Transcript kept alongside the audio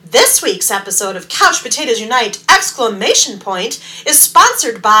This week's episode of Couch Potatoes Unite! Is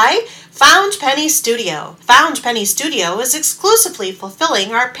sponsored by Found Penny Studio. Found Penny Studio is exclusively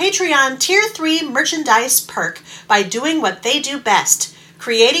fulfilling our Patreon Tier 3 merchandise perk by doing what they do best,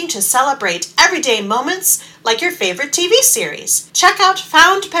 creating to celebrate everyday moments like your favorite TV series. Check out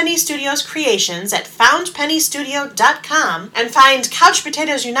Found Penny Studio's creations at foundpennystudio.com and find Couch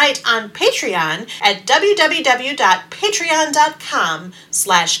Potatoes Unite on Patreon at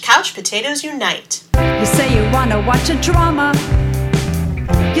www.patreon.com/couchpotatoesunite. You say you wanna watch a drama.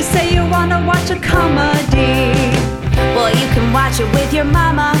 You say you wanna watch a comedy. Well, you can watch it with your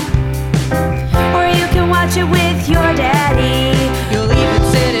mama, or you can watch it with your daddy. You'll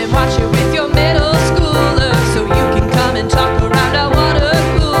even sit and watch it with your middle schooler, so you can come and talk around a water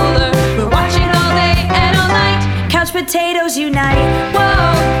cooler. We're watching all day and all night. Couch Potatoes Unite.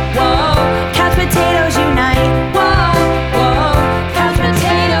 Whoa, whoa. Couch Potatoes Unite. Whoa, whoa. Couch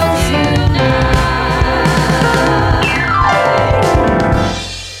Potatoes Unite.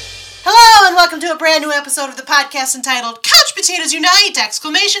 Hello and welcome to a brand new episode of the podcast entitled Couch Potatoes Unite!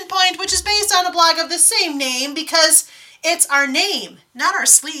 Which is based on a blog of the same name because it's our name, not our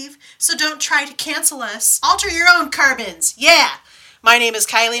sleeve, so don't try to cancel us. Alter your own carbons, yeah! My name is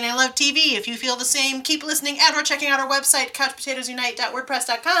Kylie and I love TV. If you feel the same, keep listening and or checking out our website,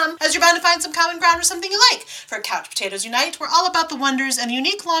 couchpotatoesunite.wordpress.com, as you're bound to find some common ground or something you like. For Couch Potatoes Unite, we're all about the wonders and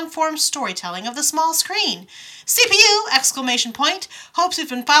unique long-form storytelling of the small screen. CPU! Hopes you've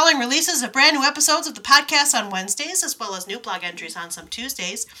been following releases of brand new episodes of the podcast on Wednesdays, as well as new blog entries on some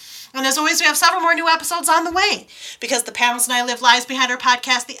Tuesdays. And as always, we have several more new episodes on the way. Because the panels and I live lives behind our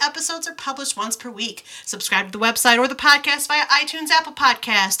podcast, the episodes are published once per week. Subscribe to the website or the podcast via iTunes, Apple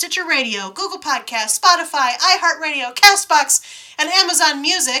Podcasts, Stitcher Radio, Google Podcasts, Spotify, iHeartRadio, CastBox, and Amazon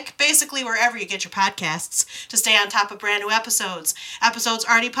Music, basically wherever you get your podcasts, to stay on top of brand new episodes. Episodes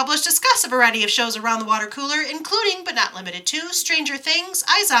already published discuss a variety of shows around the water cooler, including, but not limited to, Stranger Things,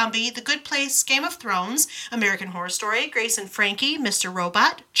 iZombie, The Good Place, Game of Thrones, American Horror Story, Grace and Frankie, Mr.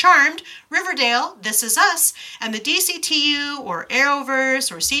 Robot, Charmed, Riverdale, This Is Us, and the DCTU, or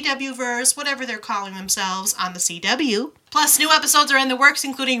Arrowverse, or CWverse, whatever they're calling themselves on the CW. Plus, new episodes are in the works,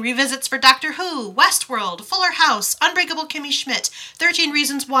 including revisits for Doctor Who, Westworld, Fuller House, Unbreakable Kimmy Schmidt, 13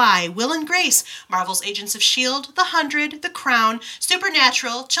 Reasons Why, Will and Grace, Marvel's Agents of S.H.I.E.L.D., The 100, The Crown,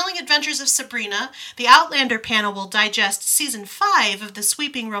 Supernatural, Chilling Adventures of Sabrina, the Outlander panel will digest Season 5 of the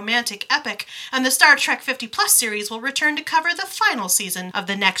sweeping romantic epic, and the Star Trek 50 Plus series will return to cover the final season of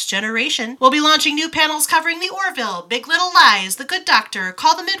The Next Generation. We'll be launching new panels covering The Orville, Big Little Lies, The Good Doctor,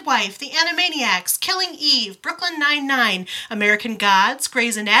 Call the Midwife, The Animaniacs, Killing Eve, Brooklyn Nine-Nine, American Gods,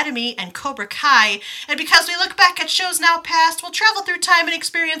 Grey's Anatomy, and Cobra Kai. And because we look back at shows now past, we'll travel through time and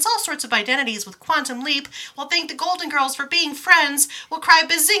experience all sorts of identities with Quantum Leap. We'll thank the Golden Girls for being friends. We'll cry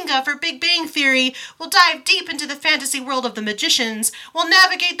Bazinga for Big Bang Theory. We'll dive deep into the fantasy world of The Magicians. We'll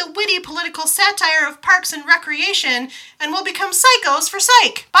navigate the witty political satire of Parks and Recreation. And we'll become psychos for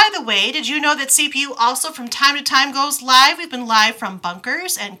Psych. By the way, did you know that CPU also from time to time goes live? We've been live from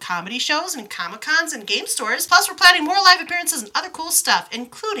bunkers and comedy shows and Comic-Cons and game stores. Plus, we're planning more live appearances and other cool stuff,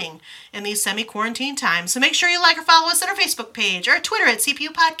 including in these semi-quarantine times. So make sure you like or follow us at our Facebook page, our Twitter at CPU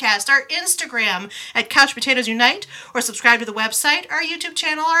Podcast, our Instagram at Couch Potatoes Unite, or subscribe to the website, our YouTube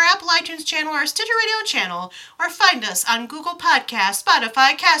channel, our Apple iTunes channel, our Stitcher Radio channel, or find us on Google Podcasts,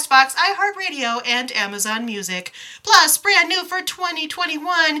 Spotify, CastBox, iHeartRadio, and Amazon Music. Plus, brand new for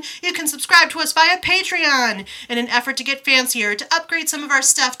 2021, you can subscribe to us via Patreon. In an effort to get fancier, to upgrade some of our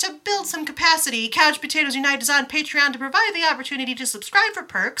stuff, to build some capacity, Couch Potatoes Unite is on Patreon to provide the opportunity to subscribe for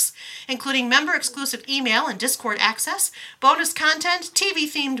perks, including member-exclusive email and Discord access, bonus content,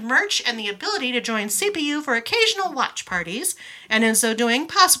 TV-themed merch, and the ability to join CPU for occasional watch parties, and in so doing,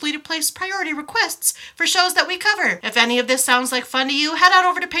 possibly to place priority requests for shows that we cover. If any of this sounds like fun to you, head on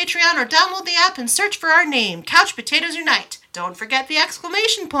over to Patreon or download the app and search for our name, Couch Potatoes Unite. Don't forget the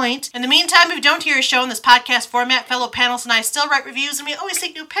exclamation point. In the meantime, if you don't hear a show in this podcast format, fellow panelists and I still write reviews, and we always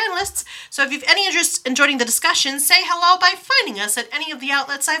seek new panelists. So if you've any interest in joining the discussion, say hello by finding us at any of the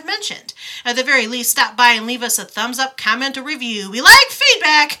outlets I've mentioned. At the very least, stop by and leave us a thumbs up, comment, or review. We like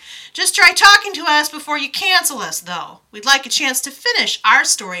feedback. Just try talking to us before you cancel us, though. We'd like a chance to finish our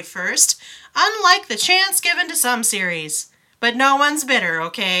story first, unlike the chance given to some series. But no one's bitter,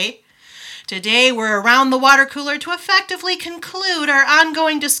 okay? Today, we're around the water cooler to effectively conclude our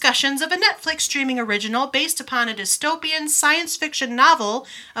ongoing discussions of a Netflix streaming original based upon a dystopian science fiction novel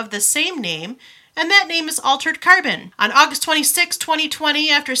of the same name, and that name is Altered Carbon. On August 26, 2020,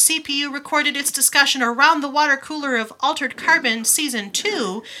 after CPU recorded its discussion around the water cooler of Altered Carbon Season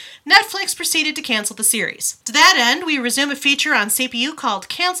 2, Netflix proceeded to cancel the series. To that end, we resume a feature on CPU called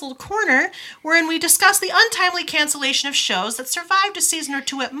Canceled Corner, wherein we discuss the untimely cancellation of shows that survived a season or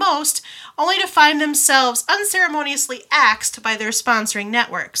two at most, only to find themselves unceremoniously axed by their sponsoring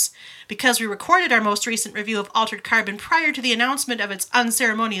networks. Because we recorded our most recent review of Altered Carbon prior to the announcement of its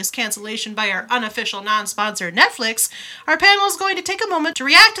unceremonious cancellation by our unofficial non-sponsor Netflix, our panel is going to take a moment to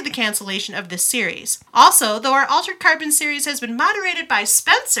react to the cancellation of this series. Also, though our Altered Carbon series has been moderated by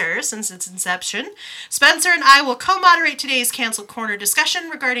Spencer since its inception, Spencer and I will co-moderate today's Cancel Corner discussion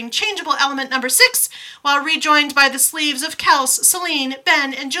regarding changeable element number 6, while rejoined by the sleeves of Kels, Celine,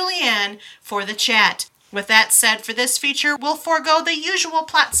 Ben, and Julianne for the chat. With that said, for this feature, we'll forego the usual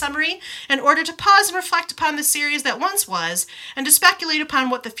plot summary in order to pause and reflect upon the series that once was, and to speculate upon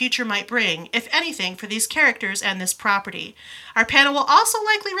what the future might bring, if anything, for these characters and this property. Our panel will also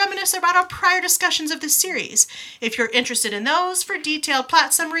likely reminisce about our prior discussions of this series. If you're interested in those, for detailed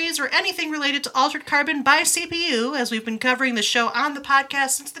plot summaries or anything related to Altered Carbon by CPU, as we've been covering the show on the podcast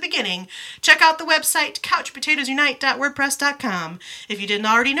since the beginning, check out the website couchpotatoesunite.wordpress.com. If you didn't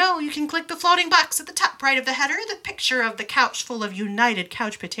already know, you can click the floating box at the top right of the header, the picture of the couch full of united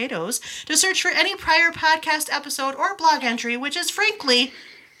couch potatoes, to search for any prior podcast episode or blog entry, which is frankly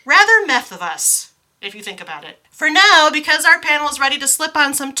rather meth of us, if you think about it. For now, because our panel is ready to slip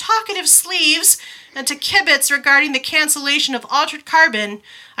on some talkative sleeves and to kibitz regarding the cancellation of Altered Carbon,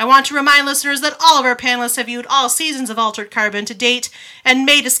 I want to remind listeners that all of our panelists have viewed all seasons of Altered Carbon to date and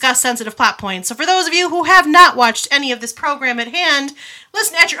may discuss sensitive plot points. So for those of you who have not watched any of this program at hand,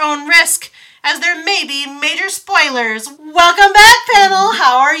 listen at your own risk, as there may be major spoilers. Welcome back, panel.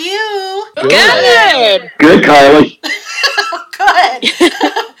 How are you? Good. Good, Kylie. Good.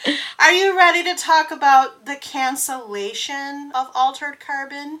 Are you ready to talk about the cancellation of Altered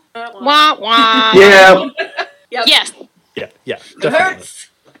Carbon? Wah, wah. Yeah. Yes. Yeah, definitely.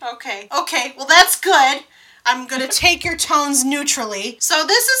 Okay, well that's good. I'm going to take your tones neutrally. So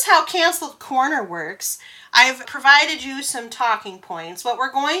this is how Canceled Corner works. I've provided you some talking points. What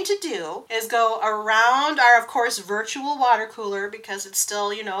we're going to do is go around our, of course, virtual water cooler, because it's still,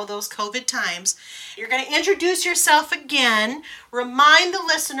 those COVID times. You're going to introduce yourself again, remind the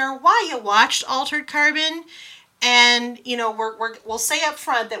listener why you watched Altered Carbon, and, we'll say up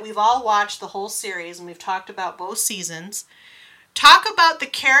front that we've all watched the whole series, and we've talked about both seasons. Talk about the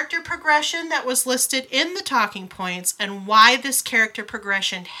character progression that was listed in the talking points and why this character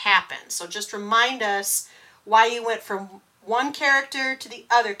progression happened. So just remind us why you went from one character to the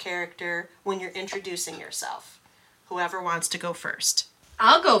other character when you're introducing yourself. Whoever wants to go first.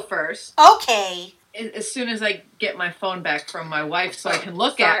 I'll go first. Okay. As soon as I get my phone back from my wife so I can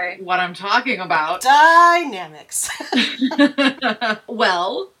look at what I'm talking about. Dynamics.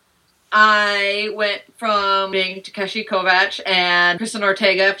 Well, I went from being Takeshi Kovacs and Kristen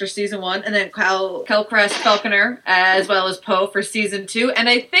Ortega after season 1, and then Kelcrest Falconer as well as Poe for season 2. And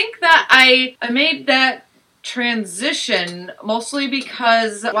I think that I made that transition mostly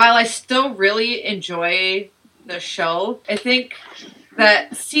because while I still really enjoy the show, I think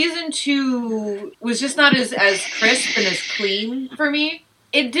that season 2 was just not as crisp and as clean for me.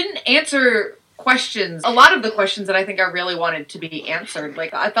 It didn't answer questions, a lot of the questions that I think I really wanted to be answered.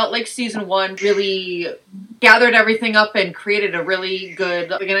 Like, I felt like season 1 really gathered everything up and created a really good,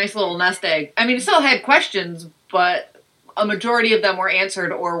 like a nice little nest egg. I mean, it still had questions, but a majority of them were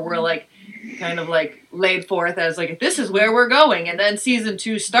answered or were like kind of like laid forth as like, this is where we're going. And then season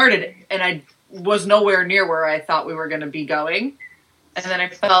 2 started and I was nowhere near where I thought we were going to be going. And then I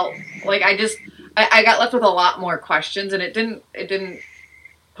felt like I got left with a lot more questions, and it didn't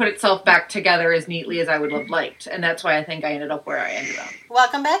put itself back together as neatly as I would have liked. And that's why I think I ended up where I ended up.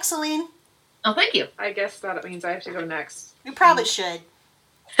 Welcome back, Celine. Oh, thank you. I guess that means I have to go next. You probably should.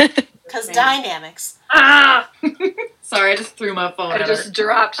 Because dynamics. Ah! Sorry, I just threw my phone at I just her.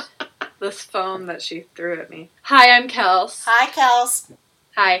 dropped this phone that she threw at me. Hi, I'm Kels. Hi, Kels.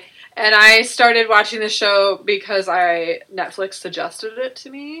 Hi. And I started watching the show because Netflix suggested it to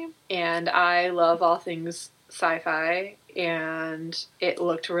me. And I love all things sci-fi. And it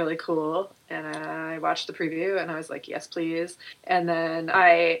looked really cool. And I watched the preview and I was like, yes, please. And then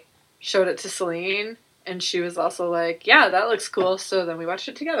I showed it to Celine. And she was also like, yeah, that looks cool. So then we watched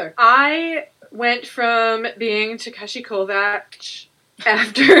it together. I went from being Takeshi Kovacs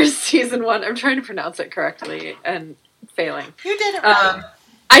after season 1. I'm trying to pronounce it correctly and failing. You did it right.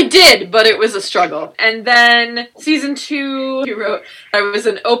 I did, but it was a struggle. And then season 2, you wrote, I was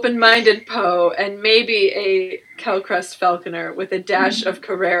an open-minded Poe and maybe a Kelcrest Falconer with a dash of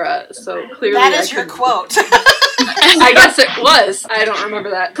Carrera. So clearly that is your quote. I guess it was. I don't remember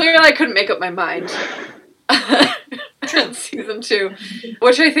that. Clearly I couldn't make up my mind. Season 2,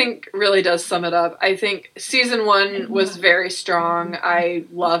 which I think really does sum it up. I think season 1 was very strong. I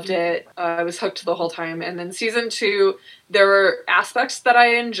loved it. I was hooked the whole time. And then season 2, there were aspects that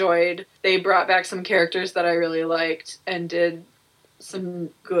I enjoyed. They brought back some characters that I really liked and did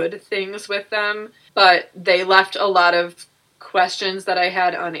some good things with them. But they left a lot of questions that I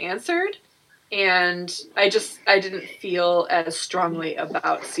had unanswered. And I didn't feel as strongly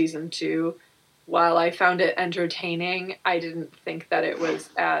about season 2. While I found it entertaining, I didn't think that it was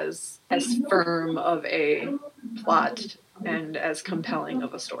as firm of a plot and as compelling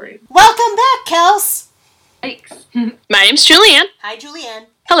of a story. Welcome back, Kels. Thanks. My name's Julianne. Hi, Julianne.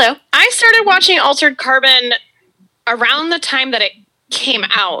 Hello. I started watching Altered Carbon around the time that it came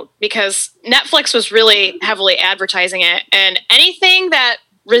out because Netflix was really heavily advertising it, and anything that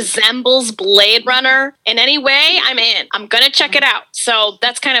resembles Blade Runner in any way, I'm in. I'm gonna check it out. So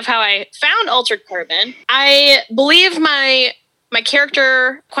that's kind of how I found Altered Carbon. I believe my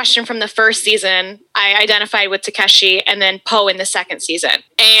character question from the first season, I identified with Takeshi and then Poe in the second season.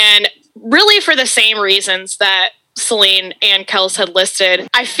 And really for the same reasons that Celine and Kels had listed,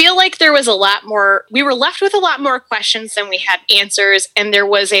 I feel like there was a lot more, we were left with a lot more questions than we had answers, and there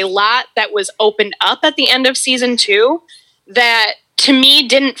was a lot that was opened up at the end of season 2 that to me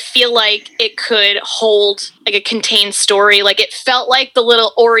didn't feel like it could hold like a contained story. Like it felt like the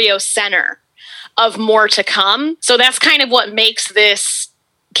little Oreo center of more to come. So that's kind of what makes this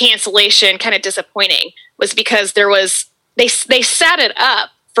cancellation kind of disappointing, was because there was, they set it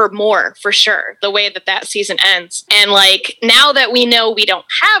up for more, for sure, the way that season ends. And like, now that we know we don't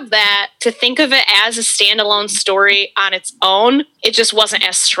have that, to think of it as a standalone story on its own, it just wasn't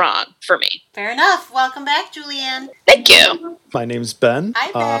as strong for me. Fair enough. Welcome back, Julianne. Thank you. My name's Ben.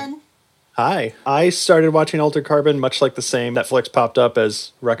 Hi, Ben. Hi. I started watching Altered Carbon much like the same. Netflix popped up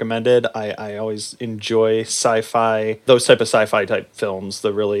as recommended. I always enjoy sci-fi, those type of sci-fi type films,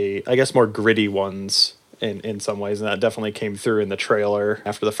 the really, I guess, more gritty ones in some ways. And that definitely came through in the trailer.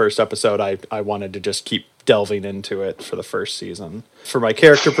 After the first episode, I wanted to just keep delving into it for the first season. For my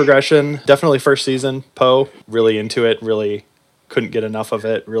character progression, definitely first season, Poe, really into it, really couldn't get enough of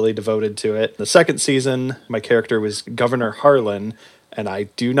it, really devoted to it. The second season, my character was Governor Harlan, and I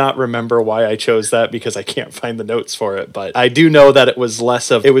do not remember why I chose that because I can't find the notes for it, but I do know that it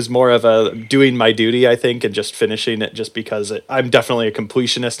was more of a doing my duty, I think, and just finishing it just because I'm definitely a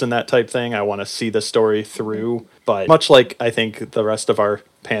completionist in that type thing. I want to see the story through, but much like I think the rest of our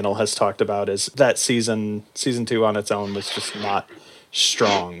panel has talked about, is that season 2 on its own was just not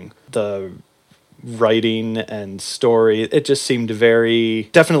strong. The writing and story, it just seemed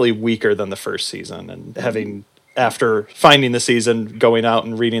definitely weaker than the first season, and after finding the season, going out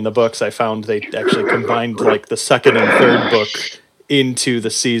and reading the books, I found they actually combined like the second and third book into the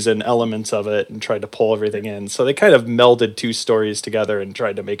season elements of it and tried to pull everything in. So they kind of melded two stories together and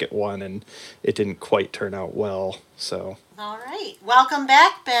tried to make it one, and it didn't quite turn out well. So. All right. Welcome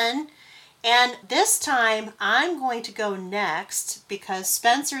back, Ben. And this time I'm going to go next because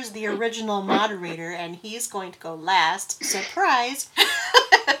Spencer's the original moderator and he's going to go last. Surprise!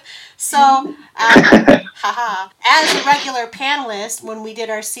 So, as a regular panelist, when we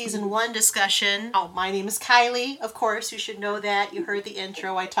did our season 1 discussion, my name is Kylie, of course, you should know that. You heard the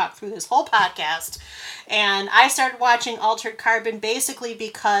intro, I talked through this whole podcast. And I started watching Altered Carbon basically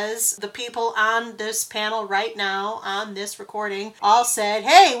because the people on this panel right now, on this recording, all said,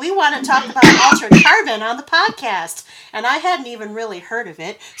 hey, we want to talk about Altered Carbon on the podcast. And I hadn't even really heard of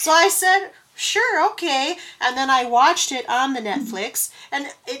it. So I said, sure, okay. And then I watched it on the Netflix, and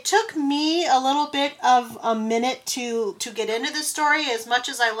it took me a little bit of a minute to get into the story. As much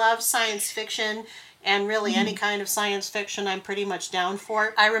as I love science fiction, and really any kind of science fiction I'm pretty much down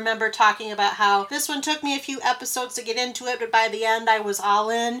for. I remember talking about how this one took me a few episodes to get into it, but by the end I was all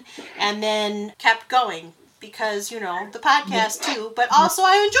in, and then kept going. Because, the podcast too, but also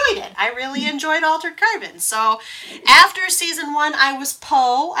I enjoyed it. I really enjoyed Altered Carbon. So after season 1, I was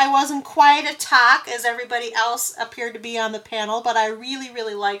Poe. I wasn't quite a talk as everybody else appeared to be on the panel, but I really,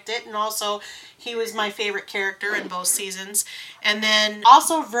 really liked it. And also, he was my favorite character in both seasons. And then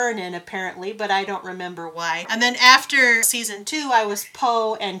also Vernon, apparently, but I don't remember why. And then after season 2, I was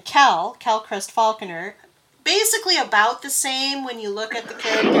Poe and Kelcrest Falconer. Basically about the same when you look at the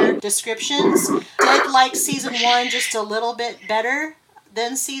character descriptions. Did like season 1 just a little bit better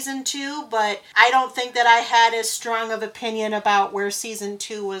than season 2, but I don't think that I had as strong of opinion about where season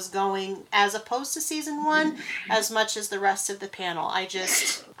 2 was going as opposed to season 1 as much as the rest of the panel. I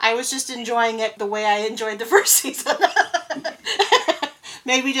was just enjoying it the way I enjoyed the first season.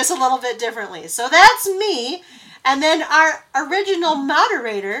 Maybe just a little bit differently. So that's me. And then our original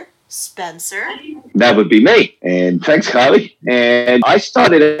moderator, Spencer. That would be me. And thanks, Kylie. And I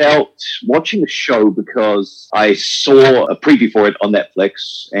started out watching the show because I saw a preview for it on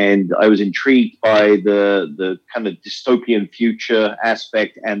Netflix, and I was intrigued by the kind of dystopian future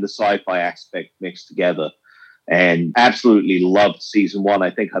aspect and the sci-fi aspect mixed together. And absolutely loved season 1.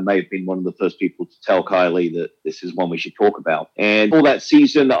 I think I may have been one of the first people to tell Kylie that this is one we should talk about. And for that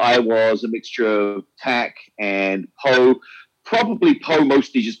season, I was a mixture of Tak and Poe. Probably Poe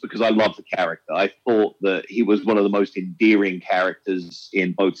mostly just because I love the character. I thought that he was one of the most endearing characters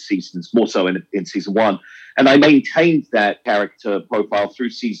in both seasons, more so in season 1. And I maintained that character profile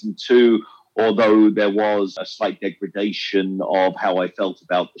through season 2, although there was a slight degradation of how I felt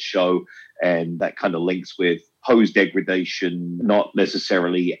about the show. And that kind of links with Poe's degradation, not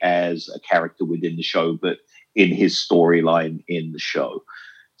necessarily as a character within the show, but in his storyline in the show.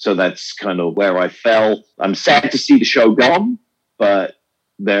 So that's kind of where I fell. I'm sad to see the show gone, but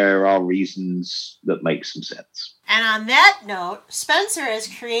there are reasons that make some sense. And on that note, Spencer has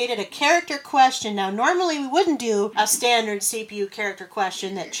created a character question. Now, normally we wouldn't do a standard CPU character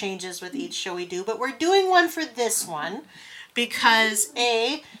question that changes with each show we do, but we're doing one for this one because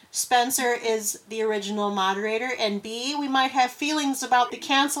A, Spencer is the original moderator, and B, we might have feelings about the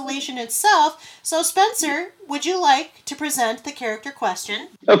cancellation itself. So, Spencer, would you like to present the character question?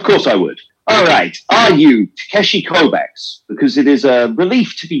 Of course I would. All right. Are you Takeshi Kovacs? Because it is a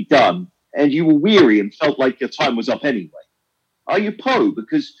relief to be done, and you were weary and felt like your time was up anyway. Are you Poe?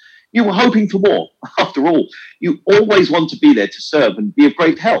 Because you were hoping for more. After all, you always want to be there to serve and be of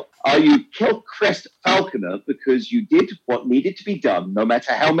great help. Are you Kilcrest Falconer because you did what needed to be done, no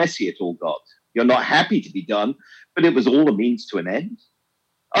matter how messy it all got? You're not happy to be done, but it was all a means to an end?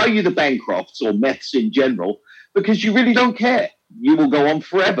 Are you the Bancrofts or Meths in general because you really don't care? You will go on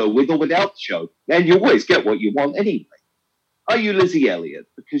forever with or without the show, and you always get what you want anyway. Are you Lizzie Elliott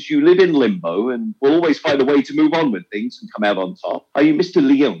because you live in limbo and will always find a way to move on with things and come out on top? Are you Mr.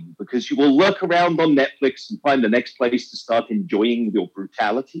 Leon because you will lurk around on Netflix and find the next place to start enjoying your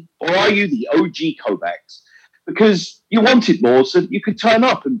brutality? Or are you the OG Kovacs because you wanted more so that you could turn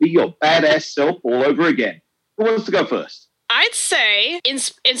up and be your badass self all over again? Who wants to go first? I'd say, in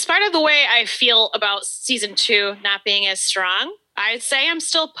spite of the way I feel about season 2 not being as strong, I'd say I'm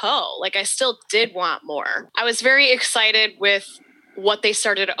still Poe. Like, I still did want more. I was very excited with what they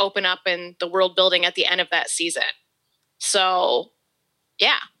started to open up in the world building at the end of that season. So,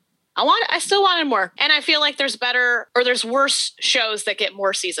 yeah, I still wanted more. And I feel like there's worse shows that get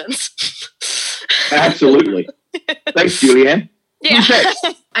more seasons. Absolutely. Thanks, Julianne. Yeah.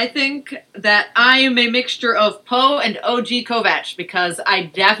 I think that I am a mixture of Poe and OG Kovacs because I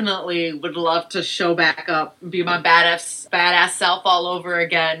definitely would love to show back up and be my badass self all over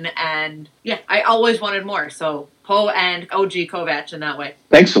again. And yeah, I always wanted more. So Poe and OG Kovacs in that way.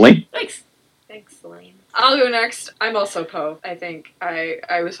 Thanks, Celine. Thanks. Thanks, Celine. I'll go next. I'm also Poe. I think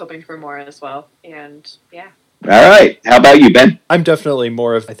I was hoping for more as well. And yeah. All right. How about you, Ben? I'm definitely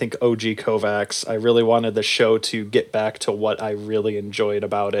more of, I think, OG Kovacs. I really wanted the show to get back to what I really enjoyed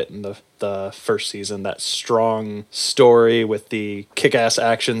about it in the first season. That strong story with the kick-ass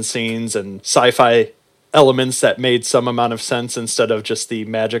action scenes and sci-fi elements that made some amount of sense instead of just the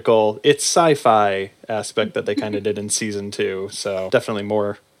magical, it's sci-fi aspect that they kind of did in season 2. So definitely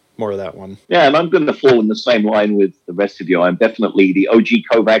more of that one. Yeah, and I'm going to fall in the same line with the rest of you. I'm definitely the OG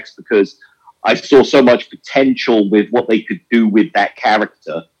Kovacs because I saw so much potential with what they could do with that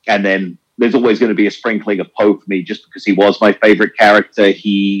character. And then there's always going to be a sprinkling of Poe for me just because he was my favorite character.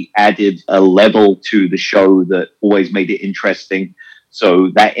 He added a level to the show that always made it interesting. So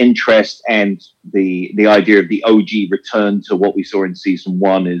that interest and the idea of the OG return to what we saw in season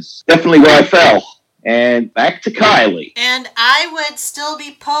 1 is definitely where I fell. And back to Kylie. And I would still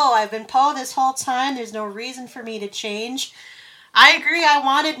be Poe. I've been Poe this whole time. There's no reason for me to change. I agree. I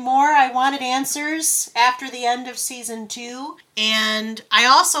wanted more. I wanted answers after the end of season 2. And I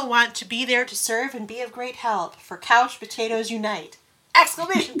also want to be there to serve and be of great help for Couch Potatoes Unite!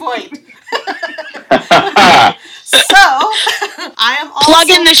 Exclamation point. So, I am also... Plug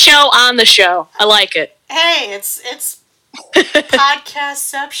in the show on the show. I like it. Hey, it's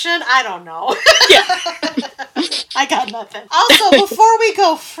podcastception? I don't know. Yeah. I got nothing. Also, before we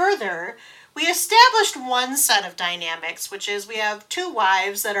go further... We established one set of dynamics, which is we have 2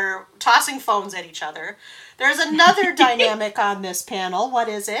 wives that are tossing phones at each other. There's another dynamic on this panel. What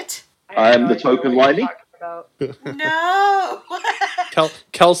is it? I am the token lining. No.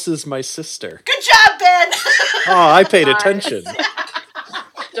 Kels is my sister. Good job, Ben. Oh, I paid attention.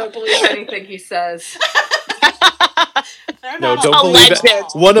 Don't believe anything he says. No, don't believe it.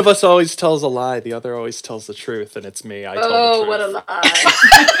 One of us always tells a lie. The other always tells the truth, and it's me. I tell the truth. What a lie.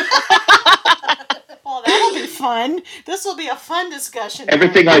 Well, that'll be fun. This will be a fun discussion.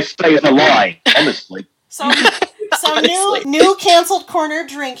 Everything I say is a lie, honestly. So new canceled corner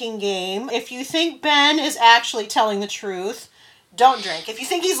drinking game. If you think Ben is actually telling the truth, don't drink. If you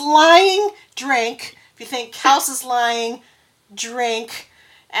think he's lying, drink. If you think Kels is lying, drink.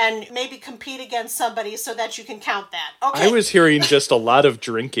 And maybe compete against somebody so that you can count that. Okay. I was hearing just a lot of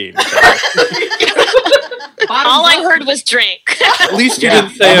drinking. All I heard was drink. At least you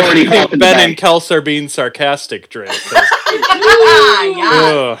didn't say I'm already if you think off in Ben the and Kels are being sarcastic, drink.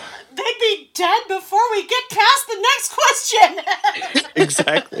 Yeah. They'd be dead before we get past the next question.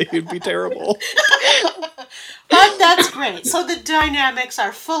 Exactly. It'd be terrible. But that's great. So the dynamics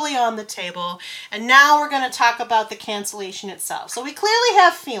are fully on the table. And now we're going to talk about the cancellation itself. So we clearly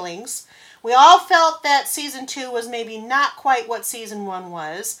have feelings. We all felt that season 2 was maybe not quite what season 1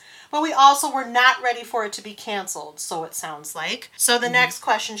 was. But we also were not ready for it to be canceled, so it sounds like. So the next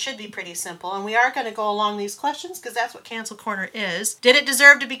question should be pretty simple. And we are going to go along these questions because that's what Cancel Corner is. Did it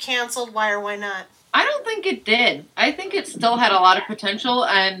deserve to be canceled? Why or why not? I don't think it did. I think it still had a lot of potential,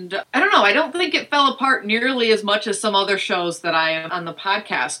 and I don't know, I don't think it fell apart nearly as much as some other shows that I am on the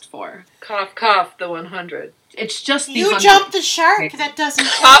podcast for. Cough, cough, the 100. It's just the You 100. jumped the shark. That doesn't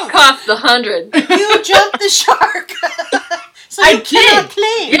Cough, count. cough, the 100. You jumped the shark. So I you cannot did.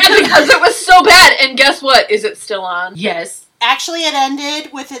 claim. Yeah, because it was so bad. And guess what? Is it still on? Yes. Actually, it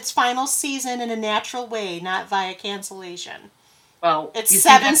ended with its final season in a natural way, not via cancellation. Well, It's you see,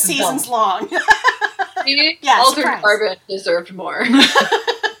 7 that's the seasons dumb. long. See? Yeah, Altered surprise. Carbon deserved more.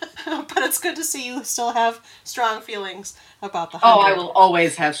 But it's good to see you still have strong feelings about the 100. Oh, I will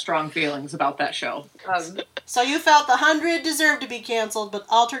always have strong feelings about that show. So you felt the 100 deserved to be canceled, but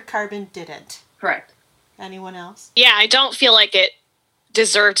Altered Carbon didn't. Correct. Anyone else? Yeah, I don't feel like it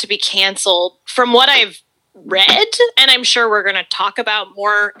deserved to be canceled. From what I've read, and I'm sure we're going to talk about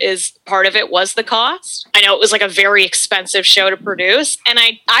more, is part of it was the cost. I know it was like a very expensive show to produce, and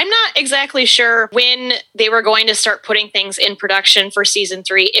I'm not exactly sure when they were going to start putting things in production for season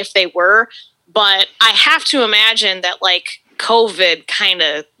 3, if they were, but I have to imagine that like COVID kind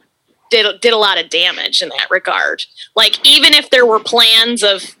of did a lot of damage in that regard. Like, even if there were plans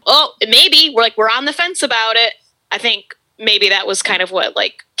of, maybe we're on the fence about it, I think maybe that was kind of what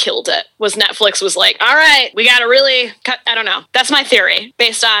like killed it, was Netflix was like, all right, we got to really cut. I don't know. That's my theory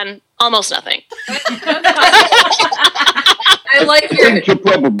based on almost nothing. I like your You're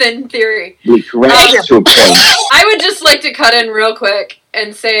probably thin theory. correct to a point. I would just like to cut in real quick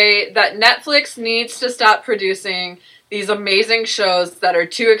and say that Netflix needs to stop producing these amazing shows that are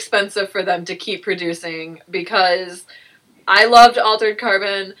too expensive for them to keep producing, because I loved Altered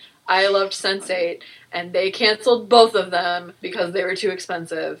Carbon, I loved Sense8, and they canceled both of them because they were too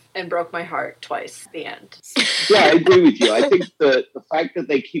expensive and broke my heart twice. The end. Yeah, I agree with you. I think the fact that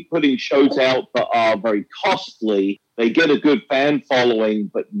they keep putting shows out that are very costly, they get a good fan following,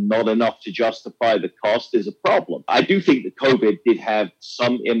 but not enough to justify the cost is a problem. I do think that COVID did have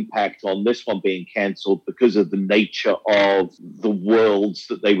some impact on this one being cancelled because of the nature of the worlds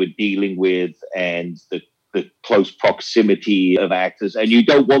that they were dealing with and the close proximity of actors. And you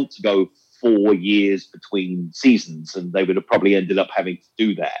don't want to go 4 years between seasons, and they would have probably ended up having to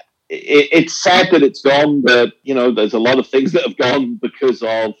do that. It's sad that it's gone, but, you know, there's a lot of things that have gone because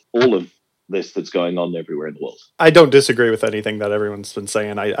of all of this that's going on everywhere in the world. I don't disagree with anything that everyone's been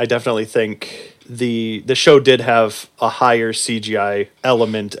saying. I definitely think the show did have a higher CGI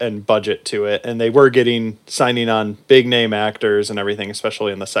element and budget to it, and they were signing on big name actors and everything,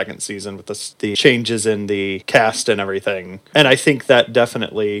 especially in the second season with the changes in the cast and everything. And I think that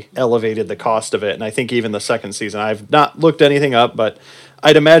definitely elevated the cost of it. And I think even the second season, I've not looked anything up, but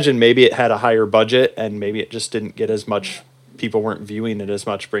I'd imagine maybe it had a higher budget and maybe it just didn't get as much. People weren't viewing it as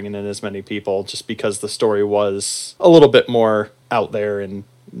much, bringing in as many people, just because the story was a little bit more out there and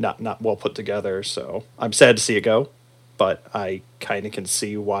not well put together. So I'm sad to see it go, but I kind of can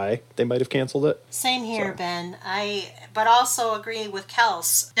see why they might have canceled it. Same here, Ben. But also agree with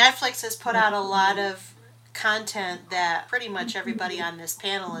Kels. Netflix has put out a lot of content that pretty much everybody on this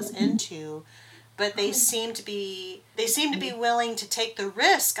panel is into, but they seem to be willing to take the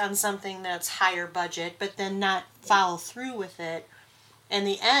risk on something that's higher budget, but then not follow through with it in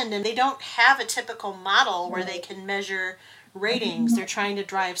the end. And they don't have a typical model where they can measure ratings. They're trying to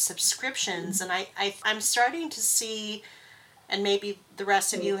drive subscriptions. And I'm starting to see, and maybe the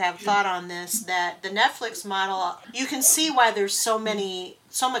rest of you have thought on this, that the Netflix model, you can see why there's so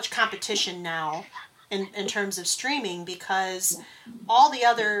much competition now in terms of streaming, because all the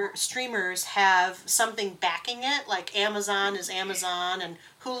other streamers have something backing it, like Amazon is Amazon, and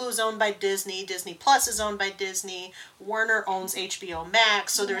Hulu's owned by Disney, Disney Plus is owned by Disney, Warner owns HBO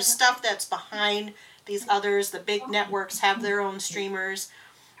Max, so there's stuff that's behind these others. The big networks have their own streamers.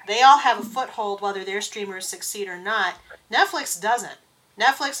 They all have a foothold whether their streamers succeed or not. Netflix doesn't.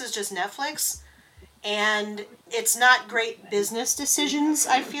 Netflix is just Netflix, and it's not great business decisions,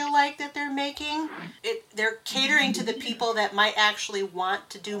 I feel like, that they're making. They're catering to the people that might actually want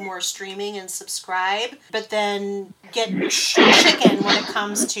to do more streaming and subscribe, but then get chicken when it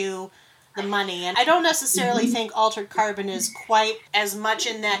comes to the money. And I don't necessarily think Altered Carbon is quite as much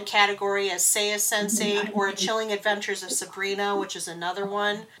in that category as, say, a Sense8 or a Chilling Adventures of Sabrina, which is another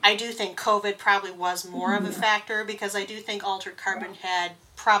one. I do think COVID probably was more of a factor, because I do think Altered Carbon had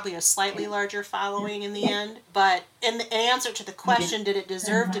probably a slightly larger following in the end. But in answer to the question, did it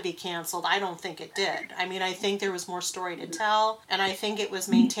deserve to be canceled? I don't think it did. I mean, I think there was more story to tell, and I think it was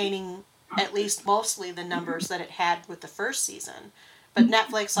maintaining at least mostly the numbers that it had with the first season. But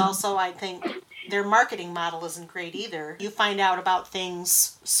Netflix also, I think, their marketing model isn't great either. You find out about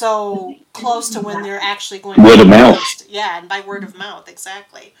things so close to when they're actually going to be Word of mouth. released. Yeah, and by word of mouth,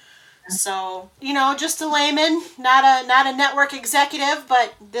 exactly. So, just a layman, not a network executive,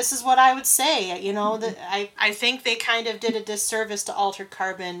 but this is what I would say. I think they kind of did a disservice to Altered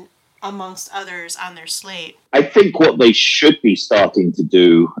Carbon amongst others on their slate. I think what they should be starting to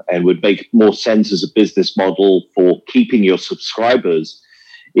do, and would make more sense as a business model for keeping your subscribers,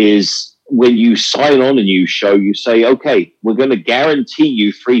 is when you sign on a new show, you say, okay, we're going to guarantee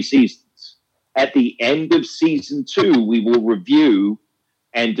you 3 seasons. At the end of season 2, we will review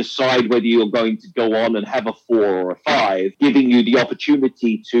and decide whether you're going to go on and have a 4 or a 5, giving you the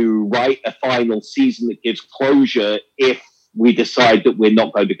opportunity to write a final season that gives closure if we decide that we're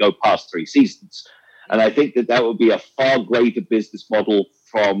not going to go past 3 seasons. And I think that would be a far greater business model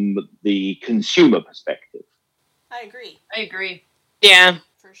from the consumer perspective. I agree. Yeah.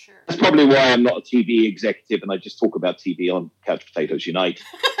 For sure. That's probably why I'm not a TV executive and I just talk about TV on Couch Potatoes Unite.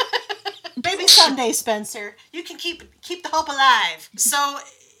 Baby Sunday, Spencer. You can keep the hope alive. So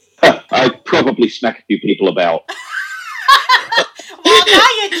I'd probably smack a few people about. well, now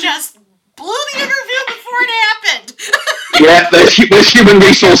you just blew the interview before it happened. Yeah, there's human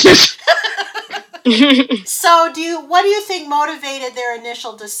resources. So what do you think motivated their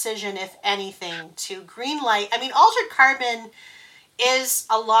initial decision, if anything, to greenlight? I mean, Altered Carbon is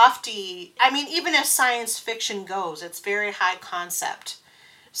a lofty, even as science fiction goes, it's very high concept.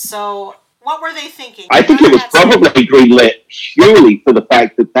 So what were they thinking? I think it was probably greenlit purely for the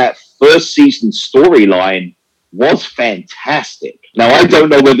fact that first season storyline was fantastic. Now, I don't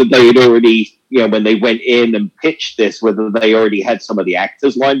know whether they had already, when they went in and pitched this, whether they already had some of the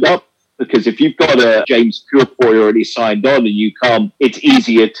actors lined up. Because if you've got a James Purefoy already signed on and you come, it's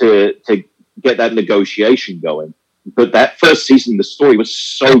easier to get that negotiation going. But that first season, the story was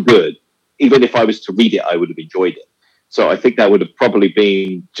so good. Even if I was to read it, I would have enjoyed it. So I think that would have probably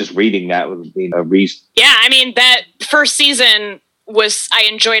been, just reading that would have been a reason. Yeah, that first season I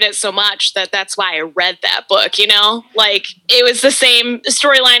enjoyed it so much that's why I read that book, Like, it was the same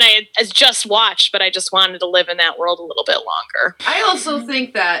storyline I had just watched, but I just wanted to live in that world a little bit longer. I also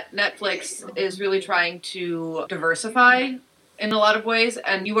think that Netflix is really trying to diversify in a lot of ways,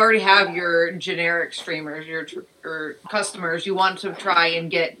 and you already have your generic streamers, your customers. You want to try and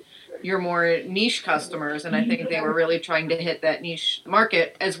get your more niche customers, and I think they were really trying to hit that niche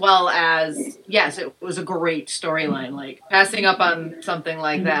market, as well as, yes, it was a great storyline. Like, passing up on something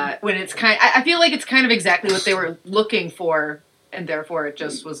like that, when it's I feel like it's kind of exactly what they were looking for, and therefore it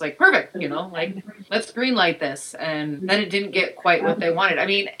just was like, perfect, like, let's greenlight this, and then it didn't get quite what they wanted.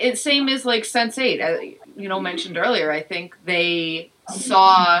 It's same as like Sense8, mentioned earlier. I think they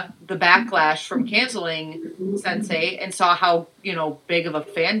saw the backlash from canceling Sense8 and saw how, big of a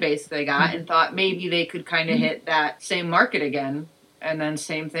fan base they got, and thought maybe they could kind of hit that same market again. And then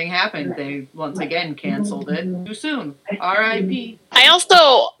same thing happened. They once again canceled it too soon. R.I.P.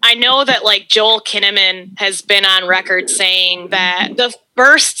 I know that like Joel Kinnaman has been on record saying that the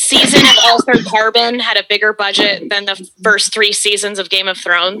first season of Altered Carbon had a bigger budget than the first 3 seasons of Game of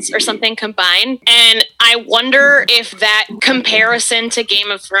Thrones or something combined. And I wonder if that comparison to Game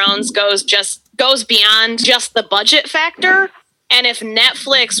of Thrones goes beyond just the budget factor. And if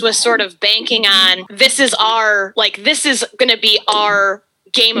Netflix was sort of banking on, this is going to be our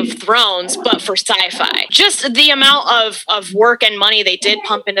Game of Thrones, but for sci-fi. Just the amount of work and money they did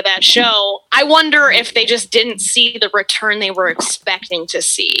pump into that show, I wonder if they just didn't see the return they were expecting to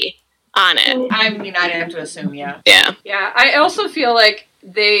see on it. I mean, I'd have to assume, yeah. Yeah. Yeah, I also feel like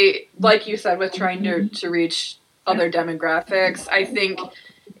they, like you said, with trying to reach other demographics, I think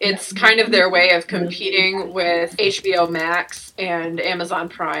it's kind of their way of competing with HBO Max and Amazon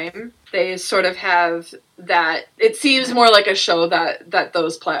Prime. They sort of have that, it seems more like a show that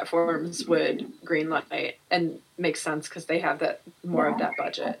those platforms would greenlight, and makes sense because they have that more of that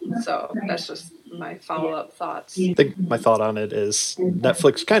budget. So that's just my follow-up thoughts. I think my thought on it is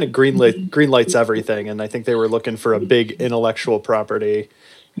Netflix kind of greenlights everything, and I think they were looking for a big intellectual property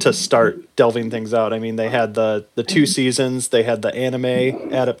to start delving things out. I mean, they had the 2 seasons, they had the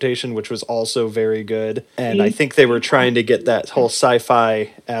anime adaptation, which was also very good, and I think they were trying to get that whole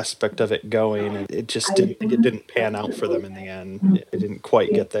sci-fi aspect of it going, and it just didn't pan out for them in the end. It didn't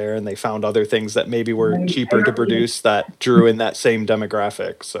quite get there, and they found other things that maybe were cheaper to produce that drew in that same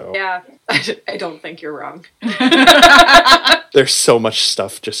demographic. So Yeah, I don't think you're wrong. there's so much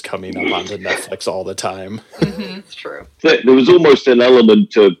stuff just coming up onto Netflix all the time. It's true. There was almost an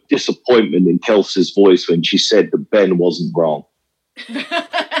element of disappointment in Kelsey's voice when she said that Ben wasn't wrong.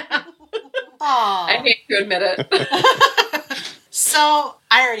 I hate to admit it. So,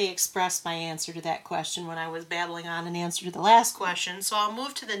 I already expressed my answer to that question when I was babbling on an answer to the last question, so I'll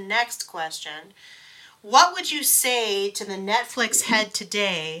move to the next question. What would you say to the Netflix head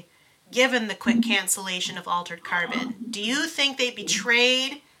today, given the quick cancellation of Altered Carbon? Do you think they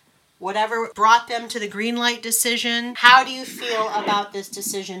betrayed whatever brought them to the greenlight decision? How do you feel about this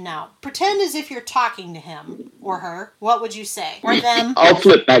decision now? Pretend as if you're talking to him or her. What would you say? Or them? I'll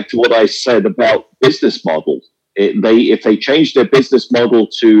flip back to what I said about business model. If they change their business model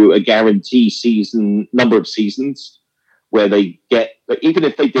to a guarantee number of seasons, where they get, even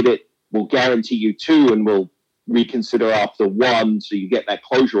if they did it, we'll guarantee you 2 and we'll reconsider after 1, so you get that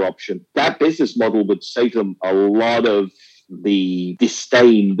closure option. That business model would save them a lot of the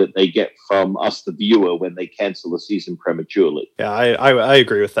disdain that they get from us, the viewer, when they cancel a season prematurely. Yeah, I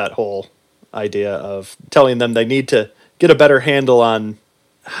agree with that whole idea of telling them they need to get a better handle on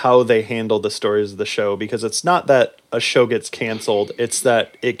how they handle the stories of the show, because it's not that a show gets canceled, it's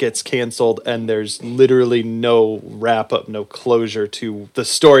that it gets canceled and there's literally no wrap up, no closure to the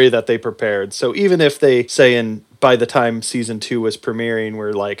story that they prepared. So even if they say by the time season 2 was premiering,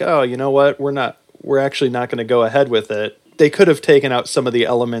 we're like, oh, you know what, we're actually not going to go ahead with it, they could have taken out some of the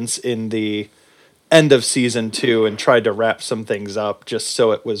elements in the end of season 2 and tried to wrap some things up just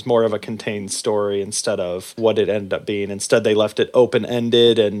so it was more of a contained story instead of what it ended up being. Instead, they left it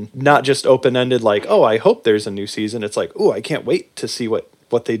open-ended, and not just open-ended like, oh, I hope there's a new season. It's like, oh, I can't wait to see what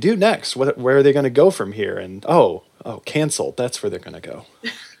they do next. Where are they going to go from here? And oh, canceled. That's where they're going to go.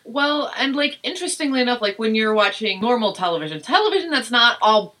 Well, and interestingly enough, when you're watching normal television that's not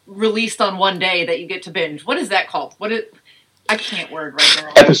all released on one day that you get to binge. What is that called? I can't word right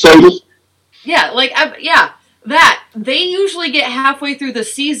now. Episodal? Yeah, that. They usually get halfway through the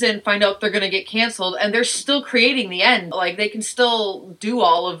season, find out they're going to get canceled, and they're still creating the end. They can still do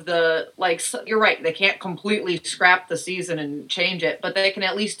all of the, you're right, they can't completely scrap the season and change it, but they can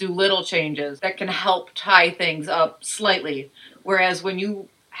at least do little changes that can help tie things up slightly. Whereas when you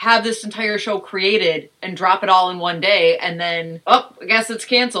have this entire show created and drop it all in one day and then, I guess it's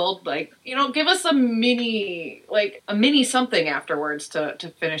canceled, give us a mini something afterwards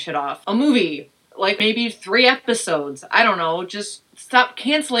to finish it off. A movie, maybe 3 episodes. I don't know, just stop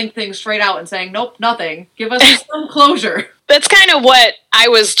canceling things straight out and saying, nope, nothing. Give us some closure. That's kind of what I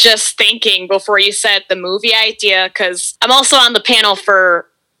was just thinking before you said the movie idea, because I'm also on the panel for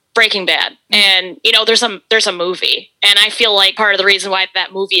Breaking Bad, and there's a movie, and I feel like part of the reason why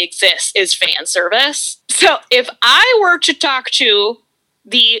that movie exists is fan service. So if I were to talk to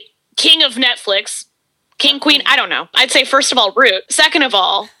the king of Netflix, king, queen, I don't know, I'd say first of all, root. Second of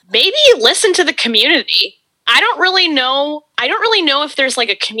all, maybe listen to the community. I don't really know if there's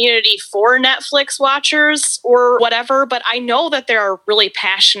a community for Netflix watchers or whatever, but I know that there are really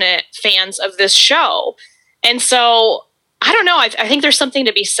passionate fans of this show, and so I don't know. I think there's something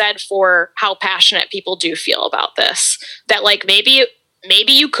to be said for how passionate people do feel about this. That maybe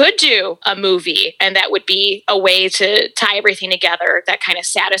you could do a movie, and that would be a way to tie everything together that kind of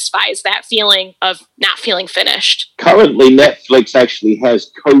satisfies that feeling of not feeling finished. Currently, Netflix actually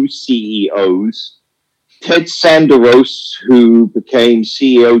has co-CEOs. Ted Sanderos, who became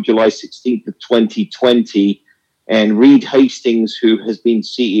CEO July 16th of 2020, and Reed Hastings, who has been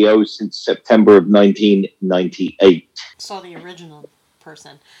CEO since September of 1998. So the original.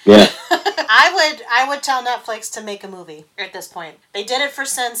 person. Yeah. I would tell Netflix to make a movie at this point. They did it for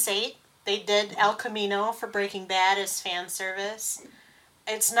Sense8. They did El Camino for Breaking Bad as fan service.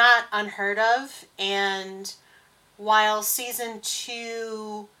 It's not unheard of, and while season